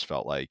 and it just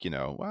felt like,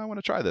 well, I want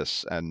to try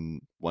this.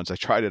 And once I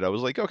tried it, I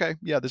was like, okay,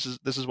 yeah, this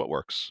is what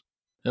works.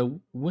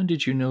 When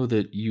did you know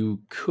that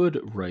you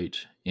could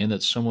write and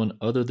that someone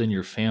other than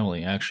your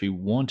family actually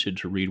wanted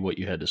to read what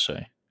you had to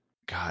say?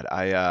 God,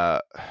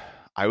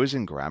 I was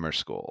in grammar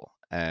school,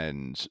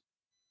 and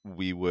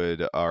we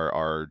would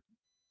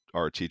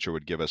our teacher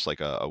would give us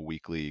like a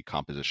weekly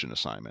composition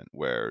assignment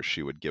where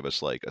she would give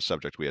us like a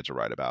subject we had to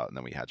write about, and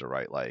then we had to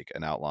write like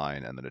an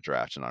outline and then a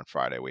draft, and on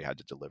Friday we had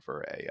to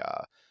deliver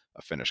a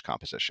finished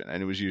composition.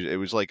 And it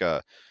was like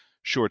a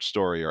short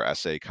story or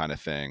essay kind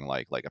of thing,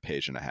 like a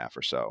page and a half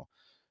or so.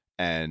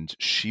 And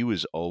she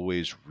was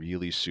always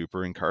really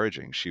super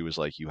encouraging. She was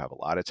like, you have a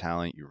lot of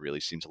talent, you really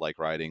seem to like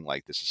writing,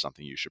 like this is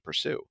something you should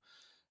pursue.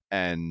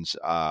 And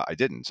I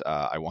didn't.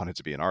 I wanted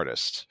to be an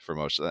artist for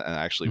most of that, and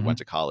I actually went Hmm.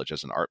 to college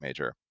as an art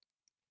major.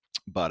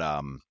 But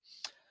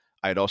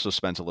I had also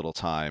spent a little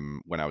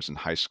time when I was in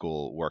high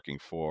school working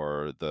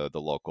for the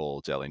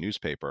local daily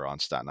newspaper on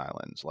Staten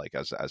Island, like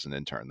as an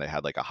intern. They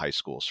had like a high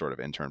school sort of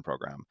intern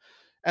program,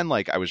 and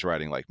like I was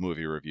writing like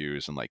movie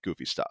reviews and like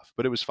goofy stuff,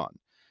 but it was fun.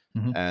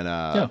 Hmm. And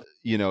Yeah.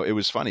 it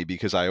was funny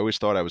because I always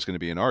thought I was going to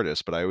be an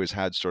artist, but I always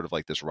had sort of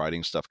like this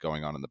writing stuff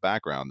going on in the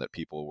background that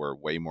people were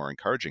way more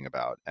encouraging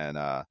about. And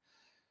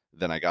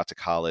then I got to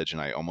college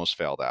and I almost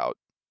failed out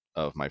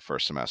of my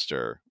first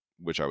semester,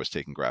 which I was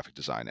taking graphic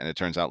design. And it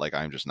turns out like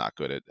I'm just not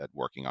good at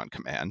working on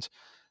command,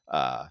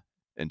 uh,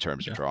 in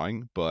terms of Yeah.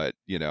 drawing. But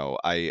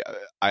I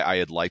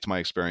had liked my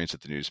experience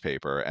at the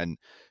newspaper, and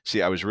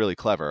see, I was really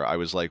clever. I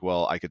was like,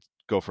 well, I could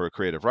go for a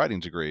creative writing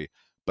degree,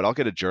 but I'll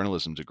get a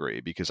journalism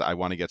degree because I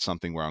want to get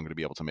something where I'm going to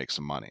be able to make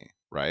some money,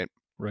 right?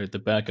 Right. The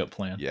backup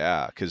plan.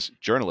 Yeah, because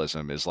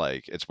journalism is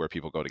like it's where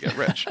people go to get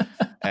rich,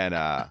 and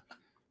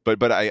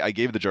but I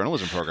gave the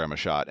journalism program a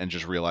shot and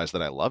just realized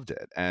that I loved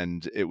it.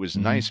 And it was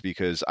nice Hmm.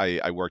 because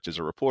I worked as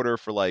a reporter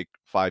for like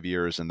 5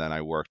 years, and then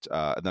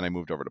then I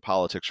moved over to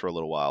politics for a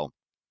little while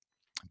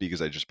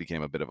because I just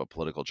became a bit of a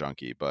political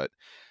junkie. But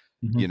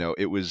Hmm.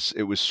 it was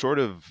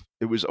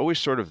always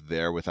sort of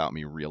there without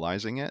me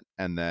realizing it.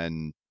 And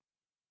then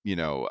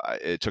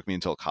it took me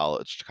until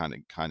college to kind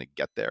of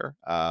get there.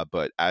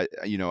 But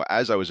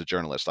as I was a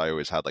journalist, I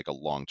always had like a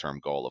long term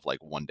goal of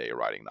like one day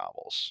writing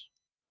novels.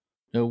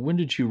 Now, when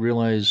did you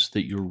realize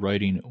that your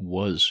writing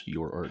was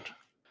your art?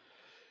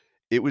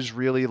 It was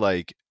really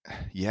like,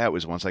 yeah, it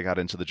was once I got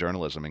into the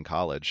journalism in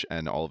college,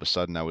 and all of a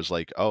sudden I was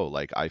like, oh,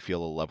 like I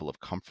feel a level of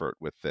comfort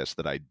with this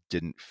that I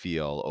didn't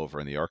feel over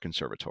in the art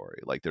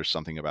conservatory. Like there's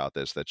something about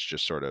this that's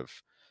just sort of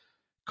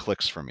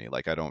clicks for me.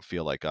 Like I don't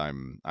feel like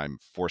I'm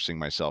forcing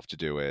myself to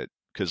do it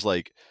because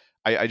like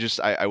I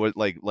would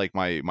like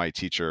my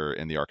teacher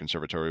in the art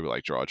conservatory would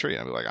like draw a tree,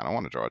 and I'd be like, I don't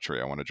want to draw a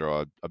tree, I want to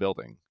draw a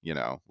building.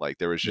 Like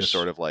there was just Yes.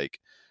 sort of like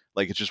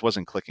it just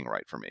wasn't clicking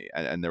right for me,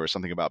 and there was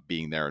something about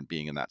being there and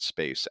being in that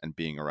space and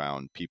being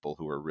around people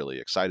who were really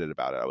excited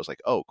about it. I was like,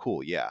 oh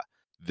cool, yeah,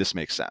 this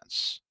makes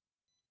sense.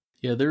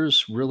 Yeah,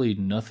 there's really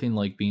nothing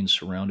like being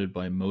surrounded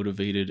by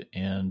motivated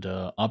and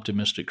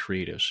optimistic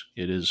creatives.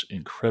 It is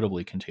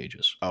incredibly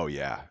contagious. Oh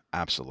yeah,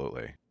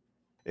 absolutely.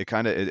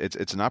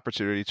 It's an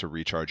opportunity to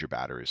recharge your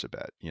batteries a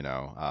bit,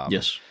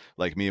 Yes.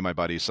 like me and my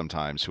buddies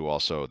sometimes who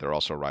also they're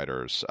also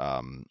writers,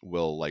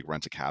 will like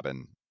rent a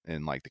cabin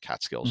in like the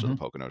Catskills or the Hmm.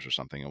 Poconos or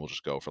something, and we'll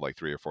just go for like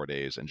 3 or 4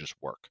 days and just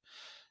work.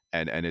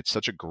 And it's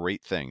such a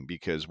great thing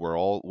because we're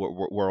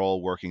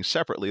all working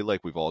separately,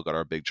 like we've all got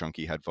our big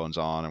chunky headphones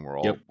on and we're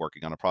all Yep.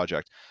 working on a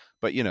project.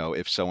 But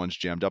if someone's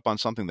jammed up on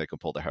something, they can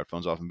pull their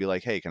headphones off and be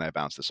like, hey, can I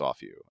bounce this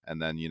off you?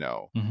 And then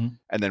Hmm.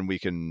 we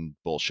can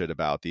bullshit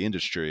about the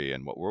industry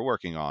and what we're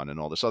working on and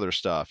all this other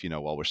stuff,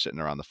 while we're sitting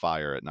around the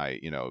fire at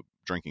night,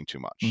 drinking too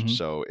much. Hmm.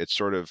 So it's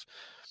sort of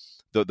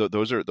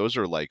those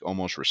are like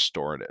almost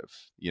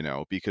restorative,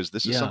 because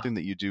this is Yeah. something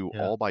that you do Yeah.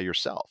 all by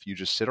yourself. You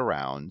just sit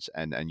around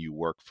and you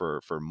work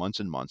for months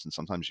and months and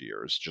sometimes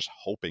years, just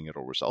hoping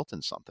it'll result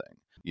in something.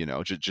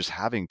 Just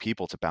having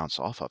people to bounce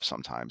off of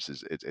sometimes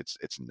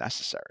it's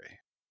necessary.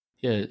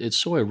 Yeah, it's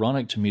so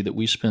ironic to me that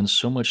we spend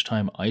so much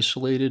time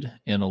isolated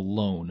and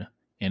alone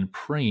and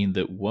praying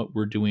that what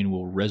we're doing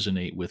will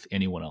resonate with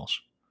anyone else.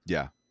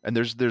 Yeah. And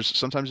there's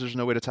sometimes there's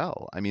no way to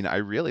tell. I mean, I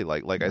really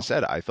like I No.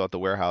 said, I thought The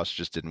Warehouse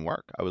just didn't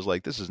work. I was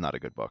like, this is not a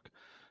good book.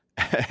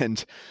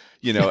 And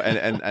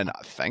and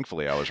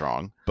thankfully I was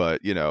wrong,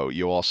 but you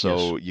Yes,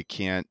 also you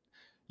can't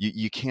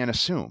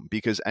assume,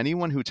 because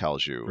anyone who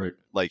tells you, right.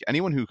 like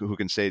anyone who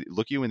can say,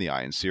 look you in the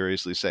eye and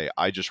seriously say,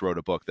 I just wrote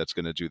a book that's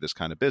going to do this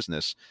kind of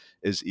business,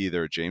 is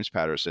either James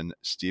Patterson,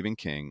 Stephen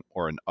King,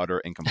 or an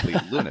utter and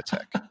complete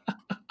lunatic.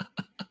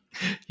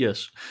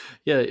 Yes.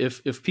 Yeah,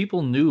 if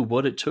people knew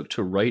what it took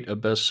to write a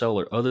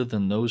bestseller other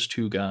than those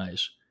two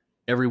guys,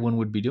 everyone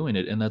would be doing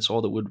it and that's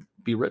all that would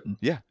be written.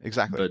 Yeah,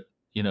 exactly. But,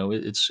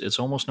 it's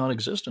almost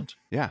non-existent.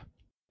 Yeah.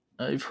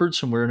 I've heard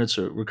somewhere, and it's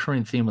a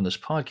recurring theme on this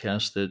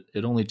podcast, that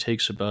it only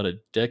takes about a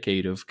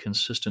decade of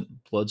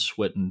consistent blood,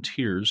 sweat, and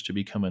tears to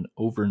become an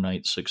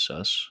overnight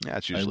success. Yeah,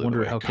 that's I usually the wonder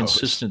way how it goes.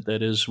 consistent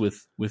that is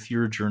with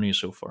your journey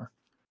so far.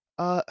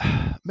 Uh,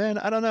 man,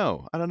 I don't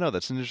know. I don't know.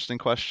 That's an interesting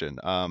question.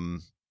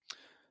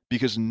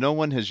 Because no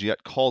one has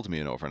yet called me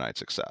an overnight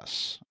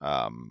success,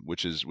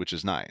 which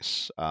is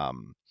nice.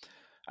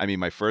 I mean,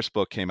 my first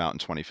book came out in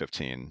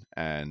 2015,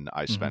 and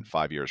I spent Hmm.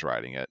 5 years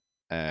writing it.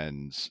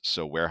 And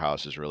so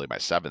Warehouse is really my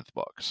seventh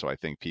book. So I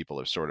think people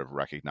have sort of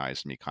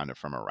recognized me kind of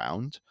from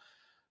around.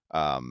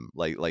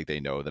 Like they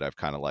know that I've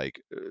kind of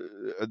like,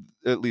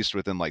 at least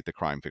within like the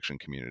crime fiction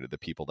community, the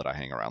people that I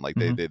hang around, like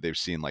Hmm. they've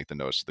seen like the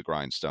nose to the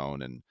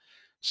grindstone. And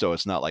so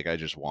it's not like I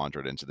just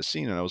wandered into the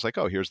scene and I was like,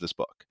 oh, here's this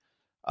book.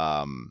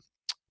 Um,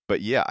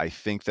 but yeah, I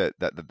think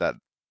that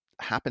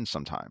happens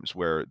sometimes,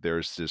 where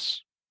there's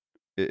this.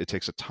 It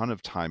takes a ton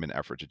of time and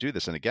effort to do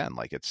this, and again,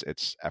 like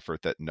it's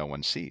effort that no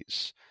one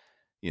sees.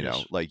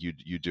 Yes. Like you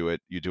do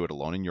it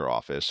alone in your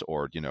office,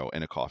 or in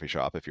a coffee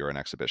shop if you're an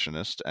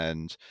exhibitionist,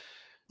 and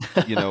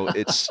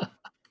it's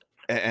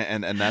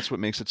and that's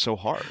what makes it so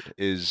hard,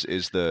 is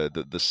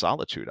the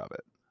solitude of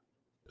it.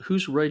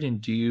 Whose writing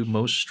do you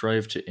most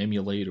strive to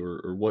emulate,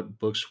 or what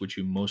books would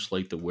you most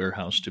like the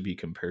warehouse to be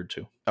compared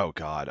to? Oh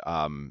God,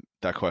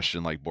 that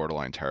question like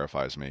borderline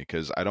terrifies me,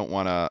 because I don't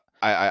want to.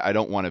 I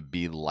don't want to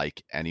be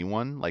like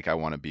anyone. Like I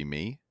want to be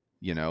me.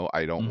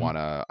 I don't Hmm. want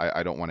to.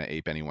 I don't want to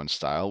ape anyone's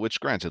style. Which,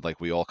 granted, like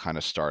we all kind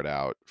of start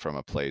out from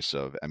a place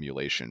of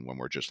emulation when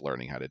we're just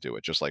learning how to do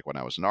it. Just like when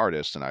I was an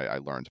artist and I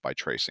learned by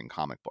tracing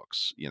comic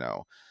books.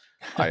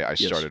 I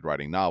Yes. started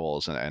writing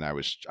novels, and I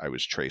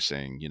was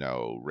tracing,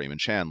 Raymond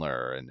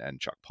Chandler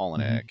and Chuck Hmm.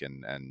 Palahniuk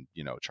and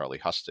Charlie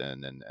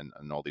Huston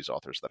and all these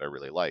authors that I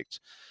really liked.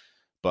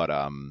 But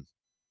I'm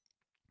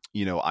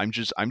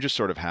just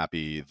sort of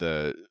happy.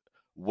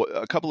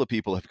 A couple of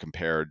people have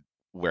compared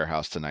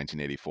Warehouse to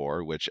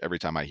 1984, which every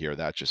time I hear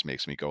that just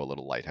makes me go a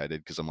little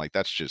lightheaded, because I'm like,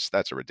 that's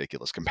a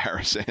ridiculous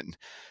comparison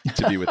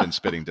to be within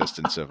spitting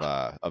distance of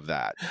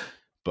that.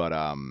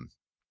 But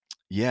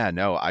yeah,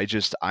 no,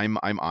 I'm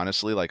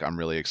honestly, like, I'm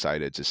really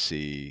excited to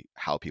see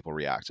how people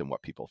react and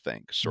what people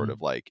think, sort of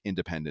Mhm. like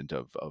independent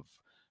of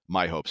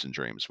my hopes and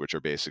dreams, which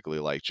are basically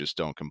like, just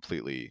don't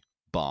completely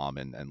bomb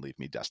and leave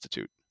me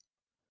destitute.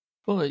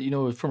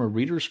 Well, from a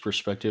reader's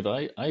perspective,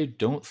 I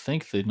don't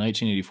think the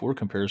 1984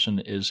 comparison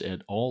is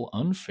at all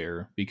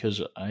unfair,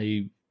 because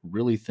I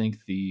really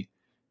think the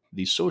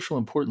social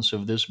importance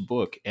of this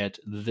book at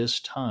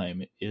this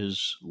time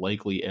is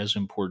likely as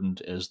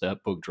important as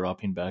that book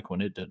dropping back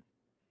when it did.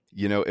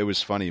 It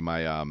was funny.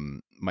 My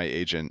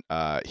agent,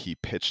 he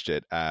pitched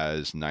it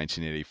as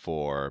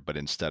 1984, but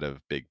instead of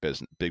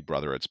Big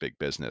Brother, it's Big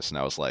Business, and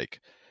I was like,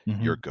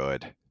 "You're Hmm.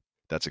 good.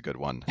 That's a good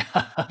one."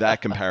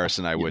 That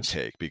comparison I would Yes.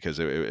 take, because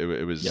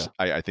it was. Yeah.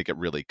 I think it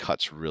really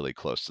cuts really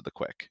close to the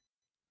quick.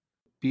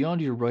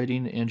 Beyond your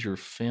writing and your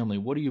family,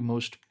 what are you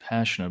most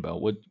passionate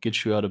about? What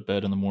gets you out of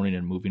bed in the morning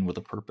and moving with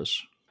a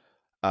purpose?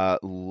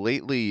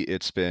 Lately,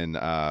 it's been,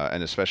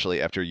 and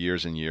especially after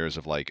years and years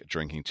of like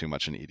drinking too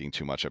much and eating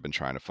too much, I've been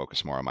trying to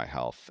focus more on my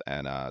health.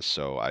 And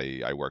so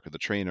I work with a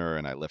trainer,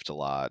 and I lift a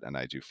lot, and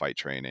I do fight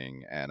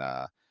training. And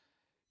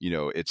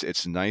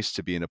it's nice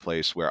to be in a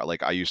place where,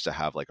 like, I used to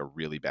have like a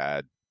really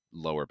bad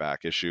lower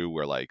back issue,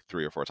 where like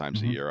 3 or 4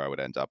 times a Hmm. year I would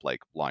end up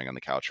like lying on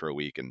the couch for a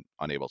week and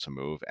unable to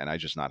move, and I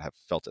just not have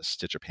felt a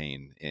stitch of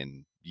pain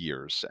in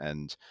years.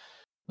 And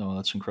Oh,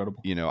 that's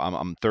incredible.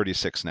 I'm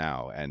 36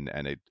 now, and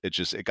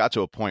it got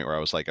to a point where I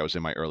was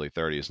in my early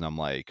 30s, and I'm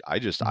like,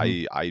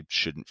 Hmm. I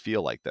shouldn't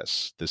feel like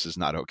this. This is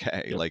not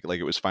okay. Yep. Like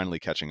it was finally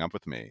catching up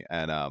with me.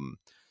 And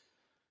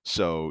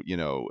so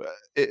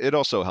it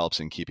also helps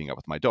in keeping up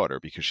with my daughter,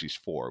 because she's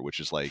 4, which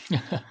is like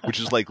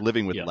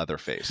living with Yeah.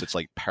 Leatherface. It's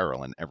like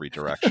peril in every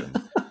direction.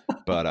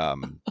 But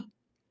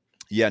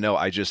yeah, no,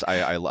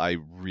 I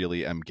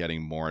really am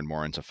getting more and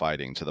more into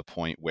fighting, to the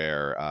point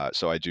where,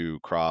 so I do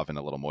Krav and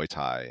a little Muay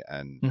Thai,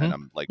 and Hmm.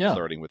 I'm like Yeah.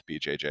 flirting with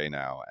BJJ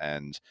now.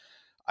 And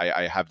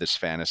I have this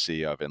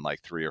fantasy of, in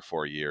like 3 or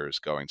 4 years,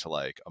 going to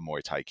like a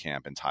Muay Thai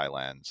camp in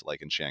Thailand,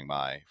 like in Chiang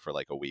Mai, for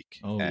like a week.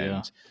 Oh, yeah.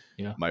 And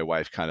Yeah. my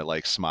wife kind of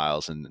like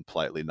smiles and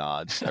politely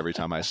nods every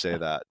time I say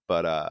that.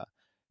 But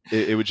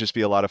it would just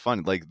be a lot of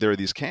fun. Like there are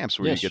these camps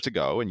where you Yes. get to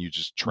go and you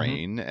just Hmm.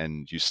 train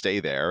and you stay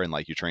there and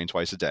like you train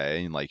twice a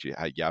day and like you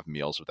have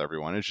meals with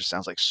everyone. It just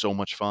sounds like so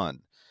much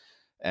fun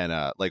and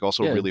like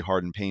also Yeah. really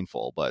hard and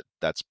painful, but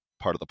that's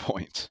part of the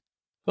point.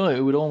 Well,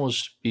 it would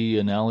almost be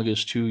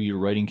analogous to your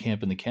writing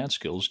camp in the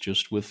Catskills,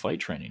 just with fight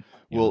training.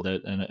 Well,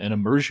 That an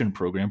immersion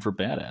program for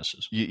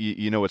badasses.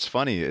 you know what's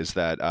funny is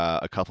that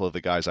a couple of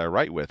the guys I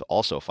write with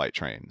also fight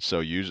train. So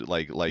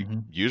usually,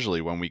 Hmm.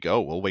 usually when we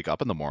go, we'll wake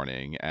up in the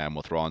morning and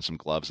we'll throw on some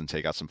gloves and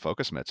take out some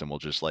focus mitts and we'll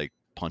just like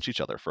punch each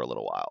other for a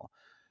little while.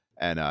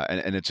 And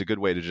it's a good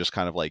way to just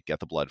kind of like get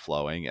the blood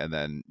flowing, and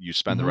then you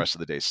spend the Hmm. rest of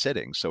the day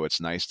sitting. So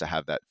it's nice to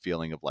have that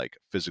feeling of like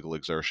physical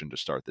exertion to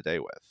start the day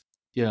with.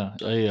 Yeah,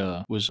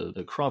 I was a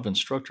Krav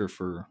instructor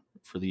for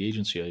the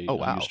agency Oh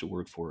I used wow, to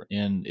work for,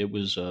 and it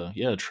was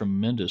yeah, a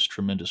tremendous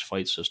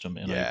fight system.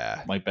 And I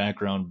yeah, my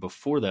background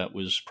before that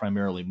was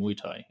primarily Muay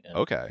Thai, and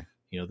okay,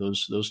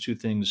 those two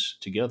things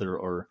together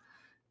are,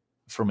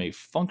 from a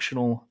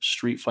functional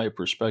street fight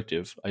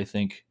perspective, I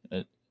think,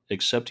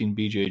 accepting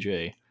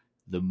BJJ,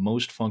 the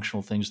most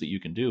functional things that you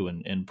can do,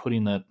 and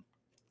putting that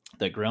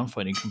ground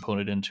fighting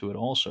component into it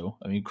also.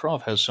 I mean,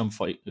 Krav has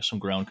some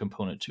ground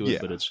component to it,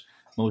 but yeah, it's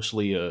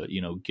mostly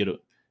get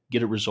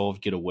it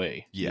resolved, get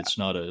away. yeah. It's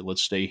not a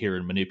let's stay here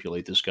and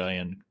manipulate this guy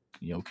and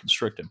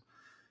constrict him.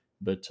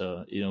 But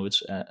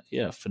it's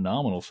yeah,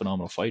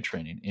 phenomenal fight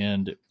training.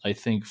 And I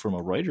think from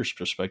a writer's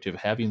perspective,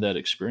 having that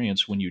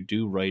experience when you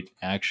do write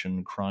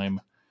action,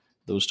 crime,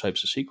 those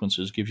types of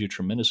sequences gives you a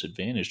tremendous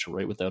advantage to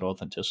write with that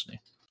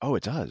authenticity. Oh,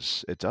 it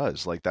does. It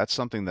does. Like that's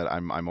something that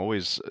I'm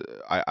always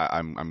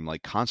I'm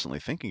like constantly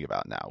thinking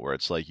about now. Where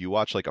it's like you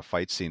watch like a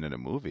fight scene in a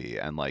movie,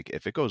 and like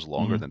if it goes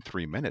longer Hmm. than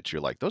 3 minutes,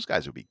 you're like those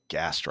guys would be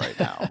gassed right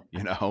now,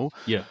 you know?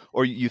 Yeah,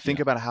 Or you think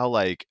yeah. about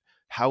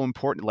how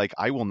important. Like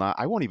I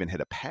won't even hit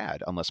a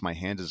pad unless my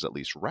hand is at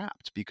least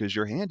wrapped because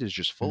your hand is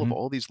just full of Hmm.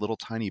 all these little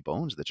tiny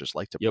bones that just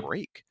like to Yep.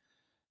 break.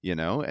 You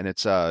know, and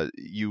it's I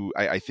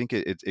think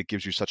it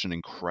gives you such an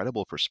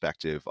incredible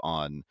perspective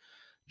on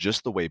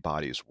just the way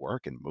bodies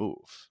work and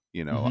move.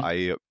 You know, Hmm.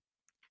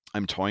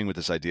 I'm toying with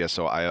this idea.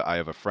 So I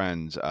have a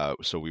friend.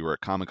 So we were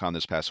at Comic Con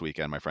this past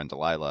weekend. My friend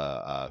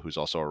Delilah, who's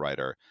also a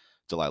writer,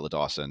 Delilah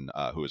Dawson,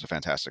 who is a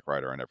fantastic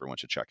writer and everyone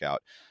should check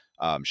out.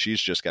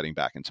 She's just getting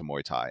back into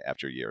Muay Thai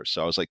after years.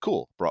 So I was like,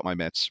 cool. Brought my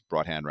mitts,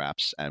 brought hand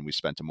wraps, and we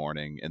spent a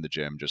morning in the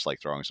gym just like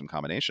throwing some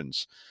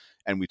combinations.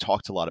 And we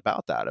talked a lot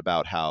about that,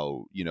 about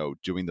how,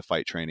 doing the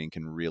fight training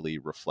can really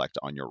reflect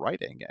on your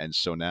writing. And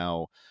so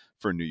now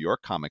for New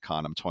York Comic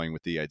Con, I'm toying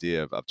with the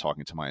idea of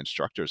talking to my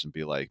instructors and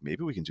be like,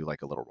 maybe we can do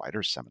like a little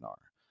writer's seminar,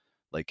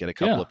 like get a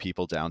couple Yeah. of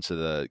people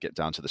get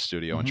down to the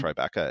studio in Hmm.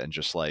 Tribeca and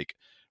just like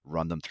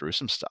run them through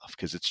some stuff.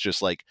 Cause it's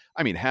just like,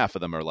 I mean, half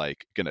of them are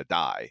like gonna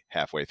die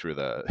halfway through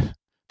the,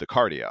 the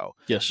cardio,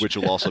 Yes. which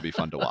will also be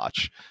fun to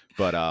watch.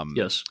 But,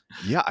 Yes.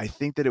 yeah, I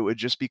think that it would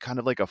just be kind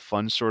of like a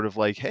fun sort of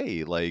like,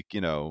 hey, like,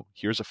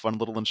 here's a fun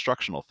little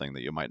instructional thing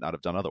that you might not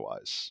have done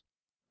otherwise.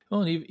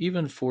 Well, and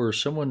even for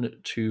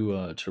someone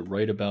to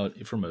write about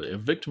from a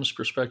victim's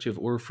perspective,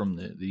 or from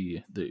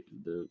the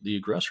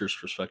aggressor's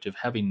perspective,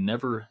 having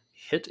never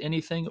hit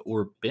anything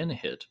or been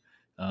hit,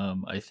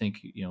 I think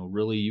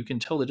really you can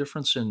tell the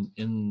difference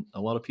in a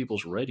lot of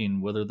people's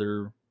writing, whether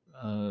they're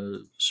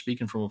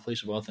speaking from a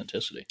place of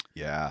authenticity.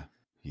 Yeah.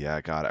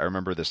 Yeah, God, I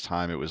remember this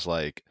time. It was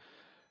like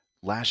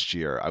last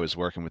year I was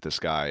working with this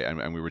guy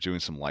and we were doing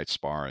some light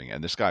sparring,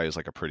 and this guy is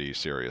like a pretty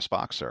serious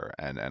boxer,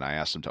 and I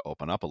asked him to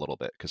open up a little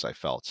bit because I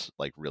felt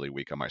like really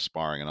weak on my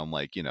sparring, and I'm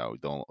like,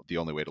 the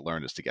only way to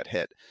learn is to get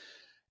hit.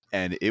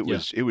 And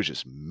Yeah. it was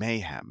just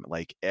mayhem.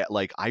 Like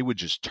I would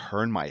just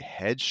turn my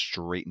head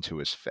straight into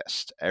his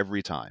fist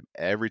every time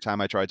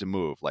I tried to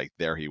move, like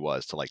there he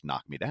was to like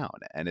knock me down.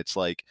 And it's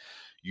like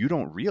you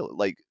don't real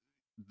like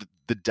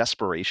the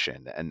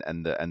desperation and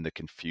the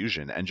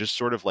confusion and just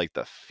sort of like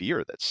the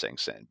fear that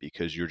sinks in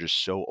because you're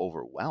just so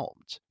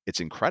overwhelmed. It's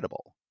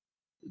incredible.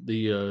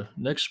 The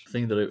next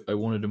thing that I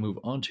wanted to move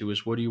on to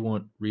is, what do you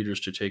want readers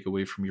to take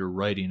away from your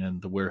writing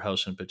and the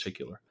warehouse in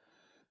particular?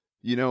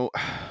 You know,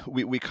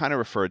 we kind of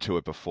referred to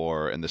it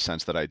before in the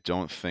sense that I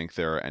don't think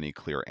there are any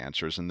clear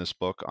answers in this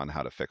book on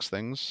how to fix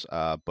things,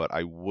 but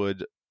I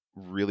would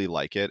really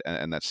like it,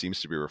 and that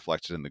seems to be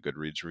reflected in the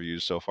Goodreads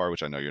reviews so far,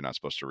 which I know you're not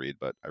supposed to read,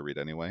 but I read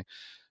anyway.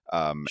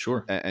 Um,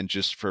 Sure. and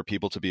just for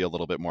people to be a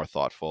little bit more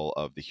thoughtful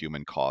of the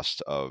human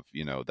cost of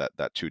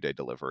that 2 day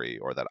delivery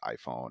or that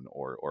iPhone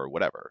or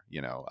whatever,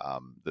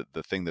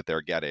 the thing that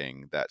they're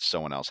getting that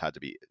someone else had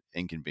to be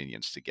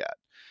inconvenienced to get.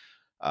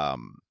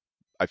 Um,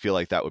 I feel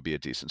like that would be a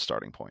decent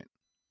starting point.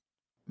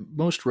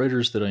 Most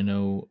writers that I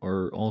know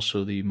are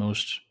also the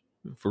most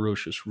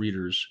ferocious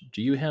readers.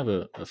 Do you have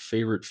a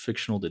favorite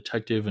fictional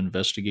detective,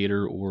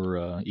 investigator,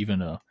 or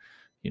even a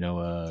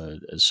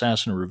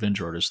assassin or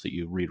revenge artist that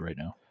you read right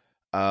now?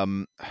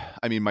 Um,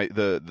 I mean,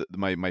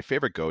 my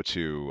favorite go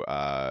to,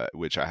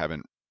 which I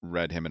haven't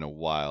read him in a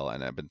while,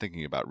 and I've been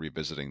thinking about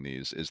revisiting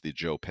these, is the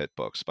Joe Pitt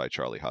books by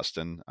Charlie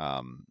Huston,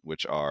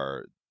 which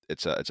are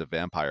it's a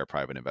vampire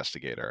private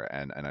investigator,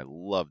 and I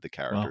love the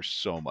character Wow.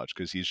 so much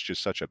because he's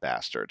just such a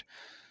bastard.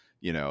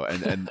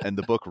 and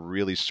the book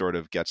really sort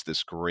of gets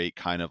this great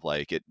kind of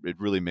like it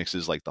really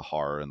mixes like the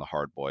horror and the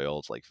hard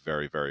boiled like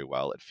very, very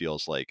well. It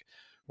feels like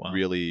Wow.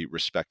 really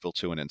respectful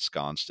to and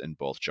ensconced in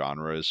both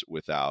genres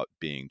without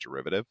being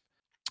derivative.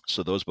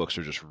 So those books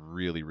are just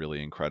really,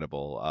 really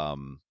incredible.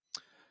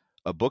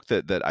 A book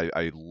that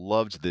I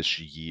loved this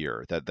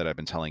year that I've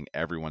been telling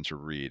everyone to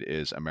read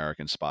is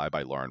American Spy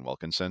by Lauren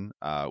Wilkinson,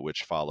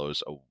 which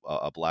follows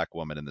a black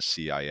woman in the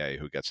CIA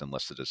who gets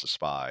enlisted as a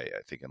spy,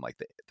 I think in like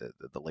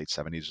the late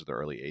 70s or the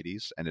early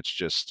 80s. And it's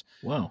just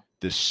Wow.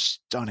 this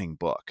stunning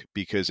book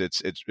because it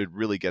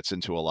really gets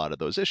into a lot of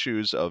those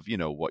issues of,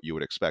 what you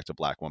would expect a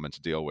black woman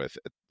to deal with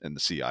in the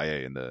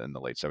CIA in the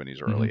late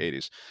 70s or early Hmm.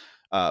 80s.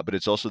 But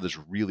it's also this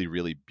really,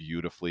 really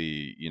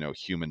beautifully,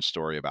 human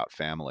story about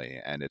family.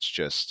 And it's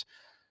just,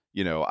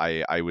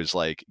 I was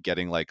like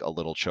getting like a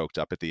little choked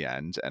up at the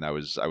end, and I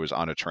was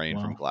on a train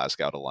from Wow.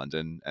 Glasgow to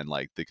London, and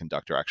like the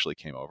conductor actually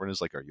came over and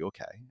was like, "Are you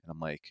okay?" And I'm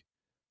like,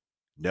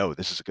 "No,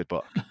 this is a good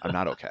book. I'm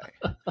not okay."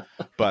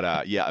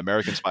 But yeah,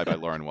 American Spy by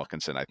Lauren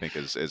Wilkinson, I think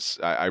is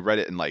I read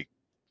it in like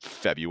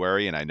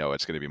February, and I know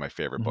it's going to be my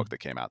favorite book Mhm. that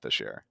came out this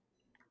year.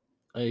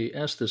 I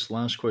asked this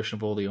last question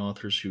of all the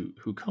authors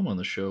who come on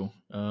the show,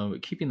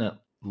 keeping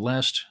that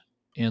last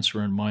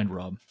answer in mind,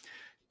 Rob.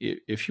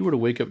 If you were to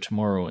wake up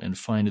tomorrow and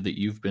find that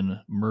you've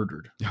been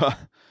murdered,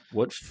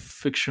 what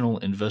fictional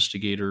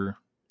investigator,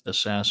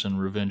 assassin,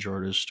 revenge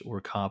artist, or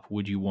cop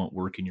would you want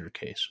working your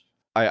case?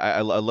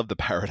 I love the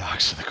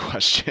paradox of the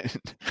question,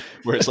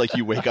 where it's like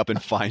you wake up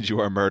and find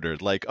you are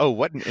murdered. Like, oh,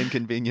 what an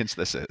inconvenience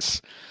this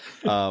is.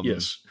 Um,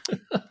 Yes.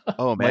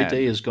 oh My day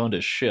man, has gone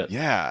to shit.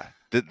 yeah,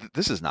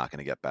 this is not going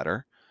to get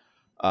better.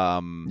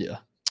 Um, Yeah.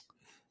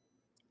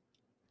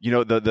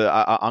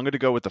 I'm going to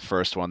go with the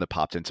first one that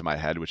popped into my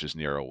head, which is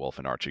Nero Wolfe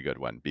and Archie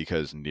Goodwin,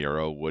 because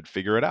Nero would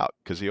figure it out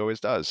because he always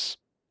does.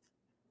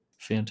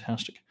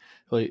 Fantastic.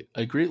 Well,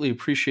 I greatly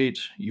appreciate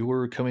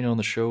your coming on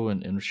the show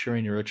and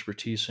sharing your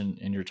expertise and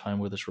your time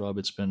with us, Rob.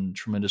 It's been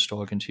tremendous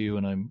talking to you,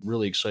 and I'm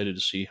really excited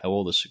to see how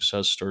all the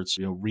success starts,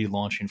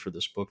 relaunching for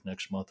this book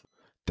next month.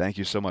 Thank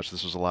you so much.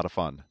 This was a lot of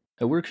fun.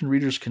 Where can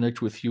readers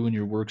connect with you and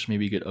your works,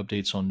 maybe get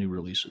updates on new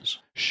releases?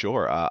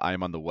 Sure. I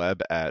am on the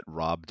web at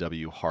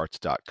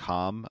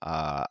robwhart.com.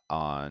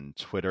 On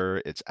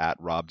Twitter, it's at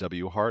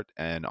robwhart.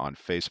 And on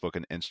Facebook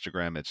and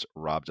Instagram, it's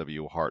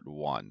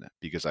robwhart1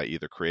 because I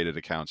either created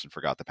accounts and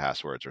forgot the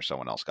passwords or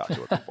someone else got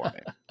to it before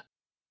me.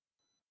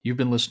 You've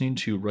been listening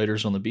to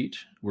Writers on the Beat,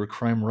 where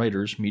crime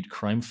writers meet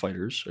crime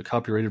fighters, a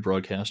copyrighted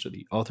broadcast of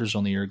the Authors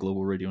on the Air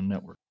Global Radio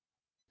Network.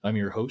 I'm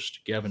your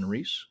host, Gavin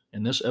Reese,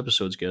 and this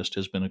episode's guest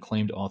has been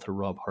acclaimed author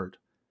Rob Hart.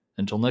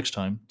 Until next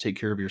time, take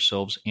care of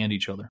yourselves and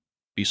each other.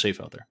 Be safe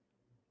out there.